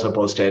Global also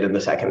posted in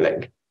the second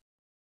link.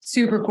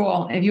 Super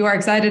cool. If you are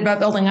excited about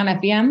building on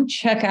FVM,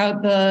 check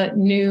out the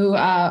new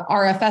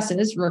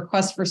RFSs,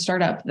 request for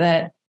startup,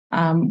 that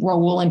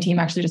Raul and team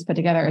actually just put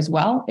together as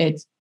well.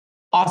 It's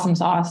awesome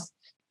sauce.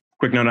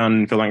 Quick note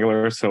on Phil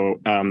Angler.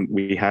 So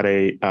we had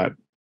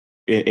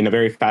in a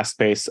very fast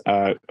pace,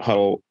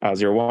 Huddle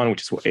 01,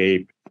 which is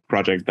a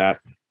project that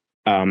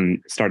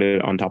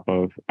started on top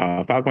of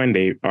Filecoin.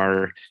 They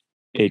are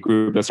a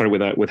group that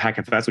started with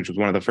HackFS, which was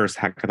one of the first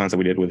hackathons that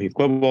we did with ETH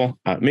Global,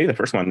 maybe the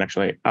first one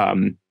actually.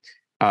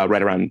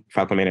 Right around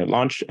Filecoin mainnet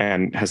launch,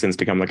 and has since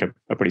become like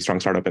a pretty strong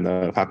startup in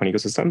the Filecoin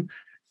ecosystem.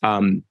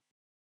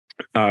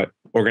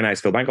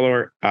 Organized Phil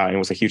Bangalore, and it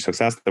was a huge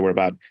success. There were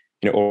about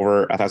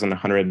over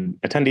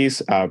 1,100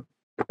 attendees,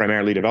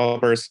 primarily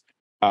developers.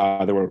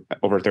 There were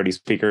over 30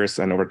 speakers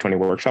and over 20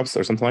 workshops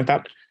or something like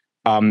that.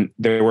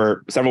 There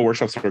were several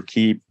workshops for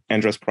key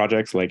EngRes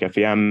projects like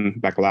FEM,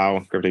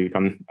 Bacalao,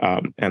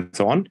 CryptoEcon, and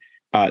so on.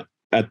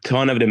 A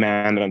ton of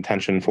demand and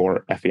attention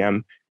for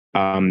FEM.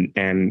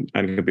 And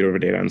computer over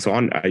data and so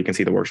on. You can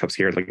see the workshops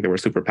here, they were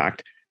super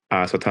packed.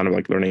 So a ton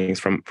of learnings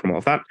from all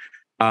of that.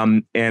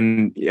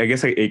 And I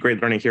guess a great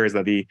learning here is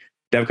that the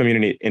dev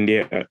community in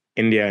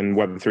India and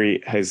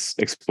Web3 has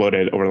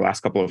exploded over the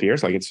last couple of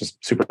years. It's just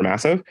super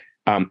massive.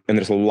 And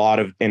there's a lot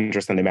of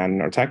interest and demand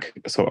in our tech.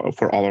 So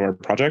for all of our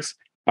projects,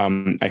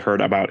 I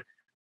heard about,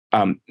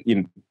 I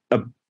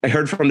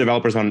heard from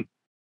developers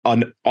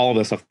on all of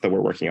the stuff that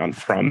we're working on,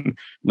 from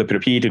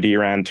libp2p to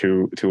DRAN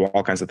to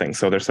all kinds of things.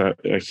 So there's a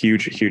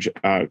huge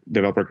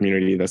developer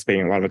community that's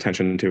paying a lot of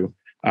attention to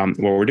what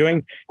we're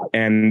doing,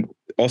 and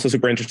also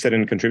super interested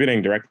in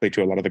contributing directly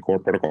to a lot of the core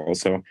protocols.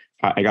 So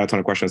I got a ton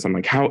of questions. I'm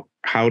like, how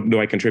do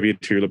I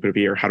contribute to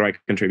libp2p, or how do I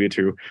contribute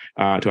to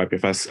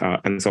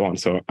IPFS and so on?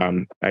 So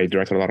I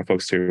directed a lot of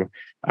folks to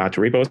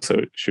repos.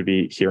 So should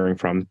be hearing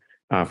from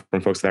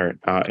from folks there.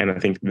 And I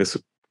think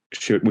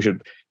we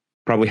should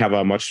probably have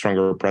a much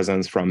stronger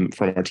presence from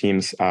our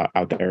teams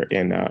out there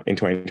in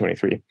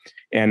 2023,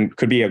 and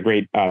could be a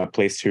great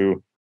place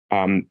to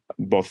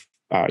both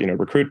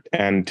recruit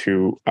and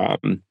to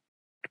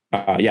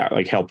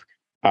help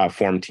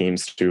form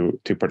teams to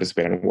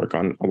participate and work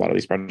on a lot of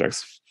these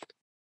projects.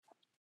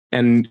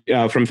 And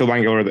from Phil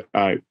Bangalore,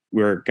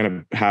 we're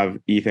going to have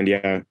ETH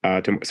India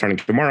starting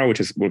tomorrow,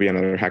 which will be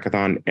another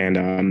hackathon,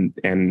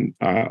 and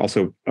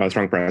also a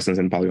strong presence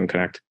in Polygon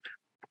Connect.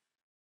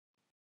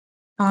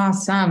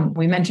 Awesome.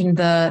 We mentioned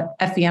the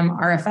FEM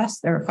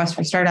RFS, the request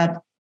for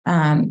startup.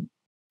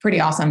 Pretty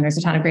awesome. There's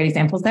a ton of great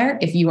examples there.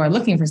 If you are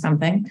looking for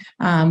something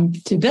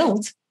to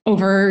build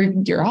over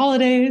your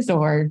holidays,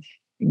 or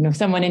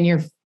someone in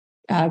your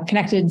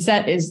connected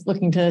set is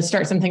looking to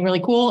start something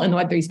really cool in the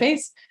Web3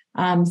 space,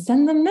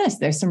 send them this.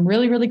 There's some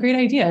really, really great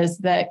ideas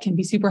that can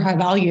be super high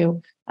value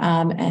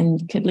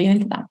and could lean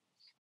into that.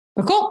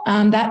 But cool.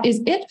 That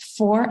is it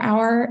for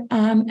our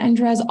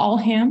EngRes All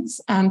Hands.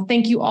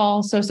 Thank you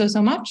all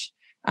so much.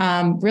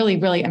 Really,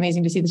 really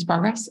amazing to see this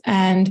progress,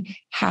 and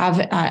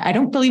I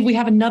don't believe we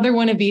have another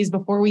one of these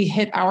before we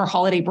hit our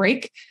holiday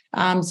break.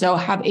 So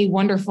have a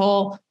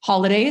wonderful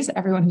holidays,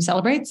 everyone who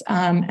celebrates,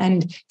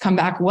 and come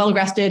back well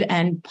rested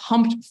and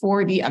pumped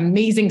for the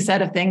amazing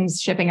set of things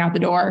shipping out the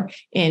door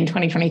in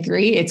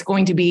 2023. It's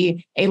going to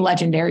be a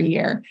legendary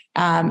year.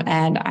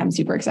 And I'm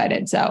super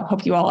excited. So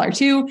hope you all are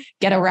too.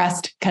 Get a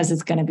rest because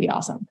it's going to be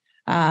awesome.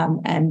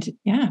 And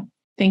yeah,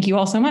 thank you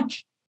all so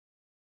much.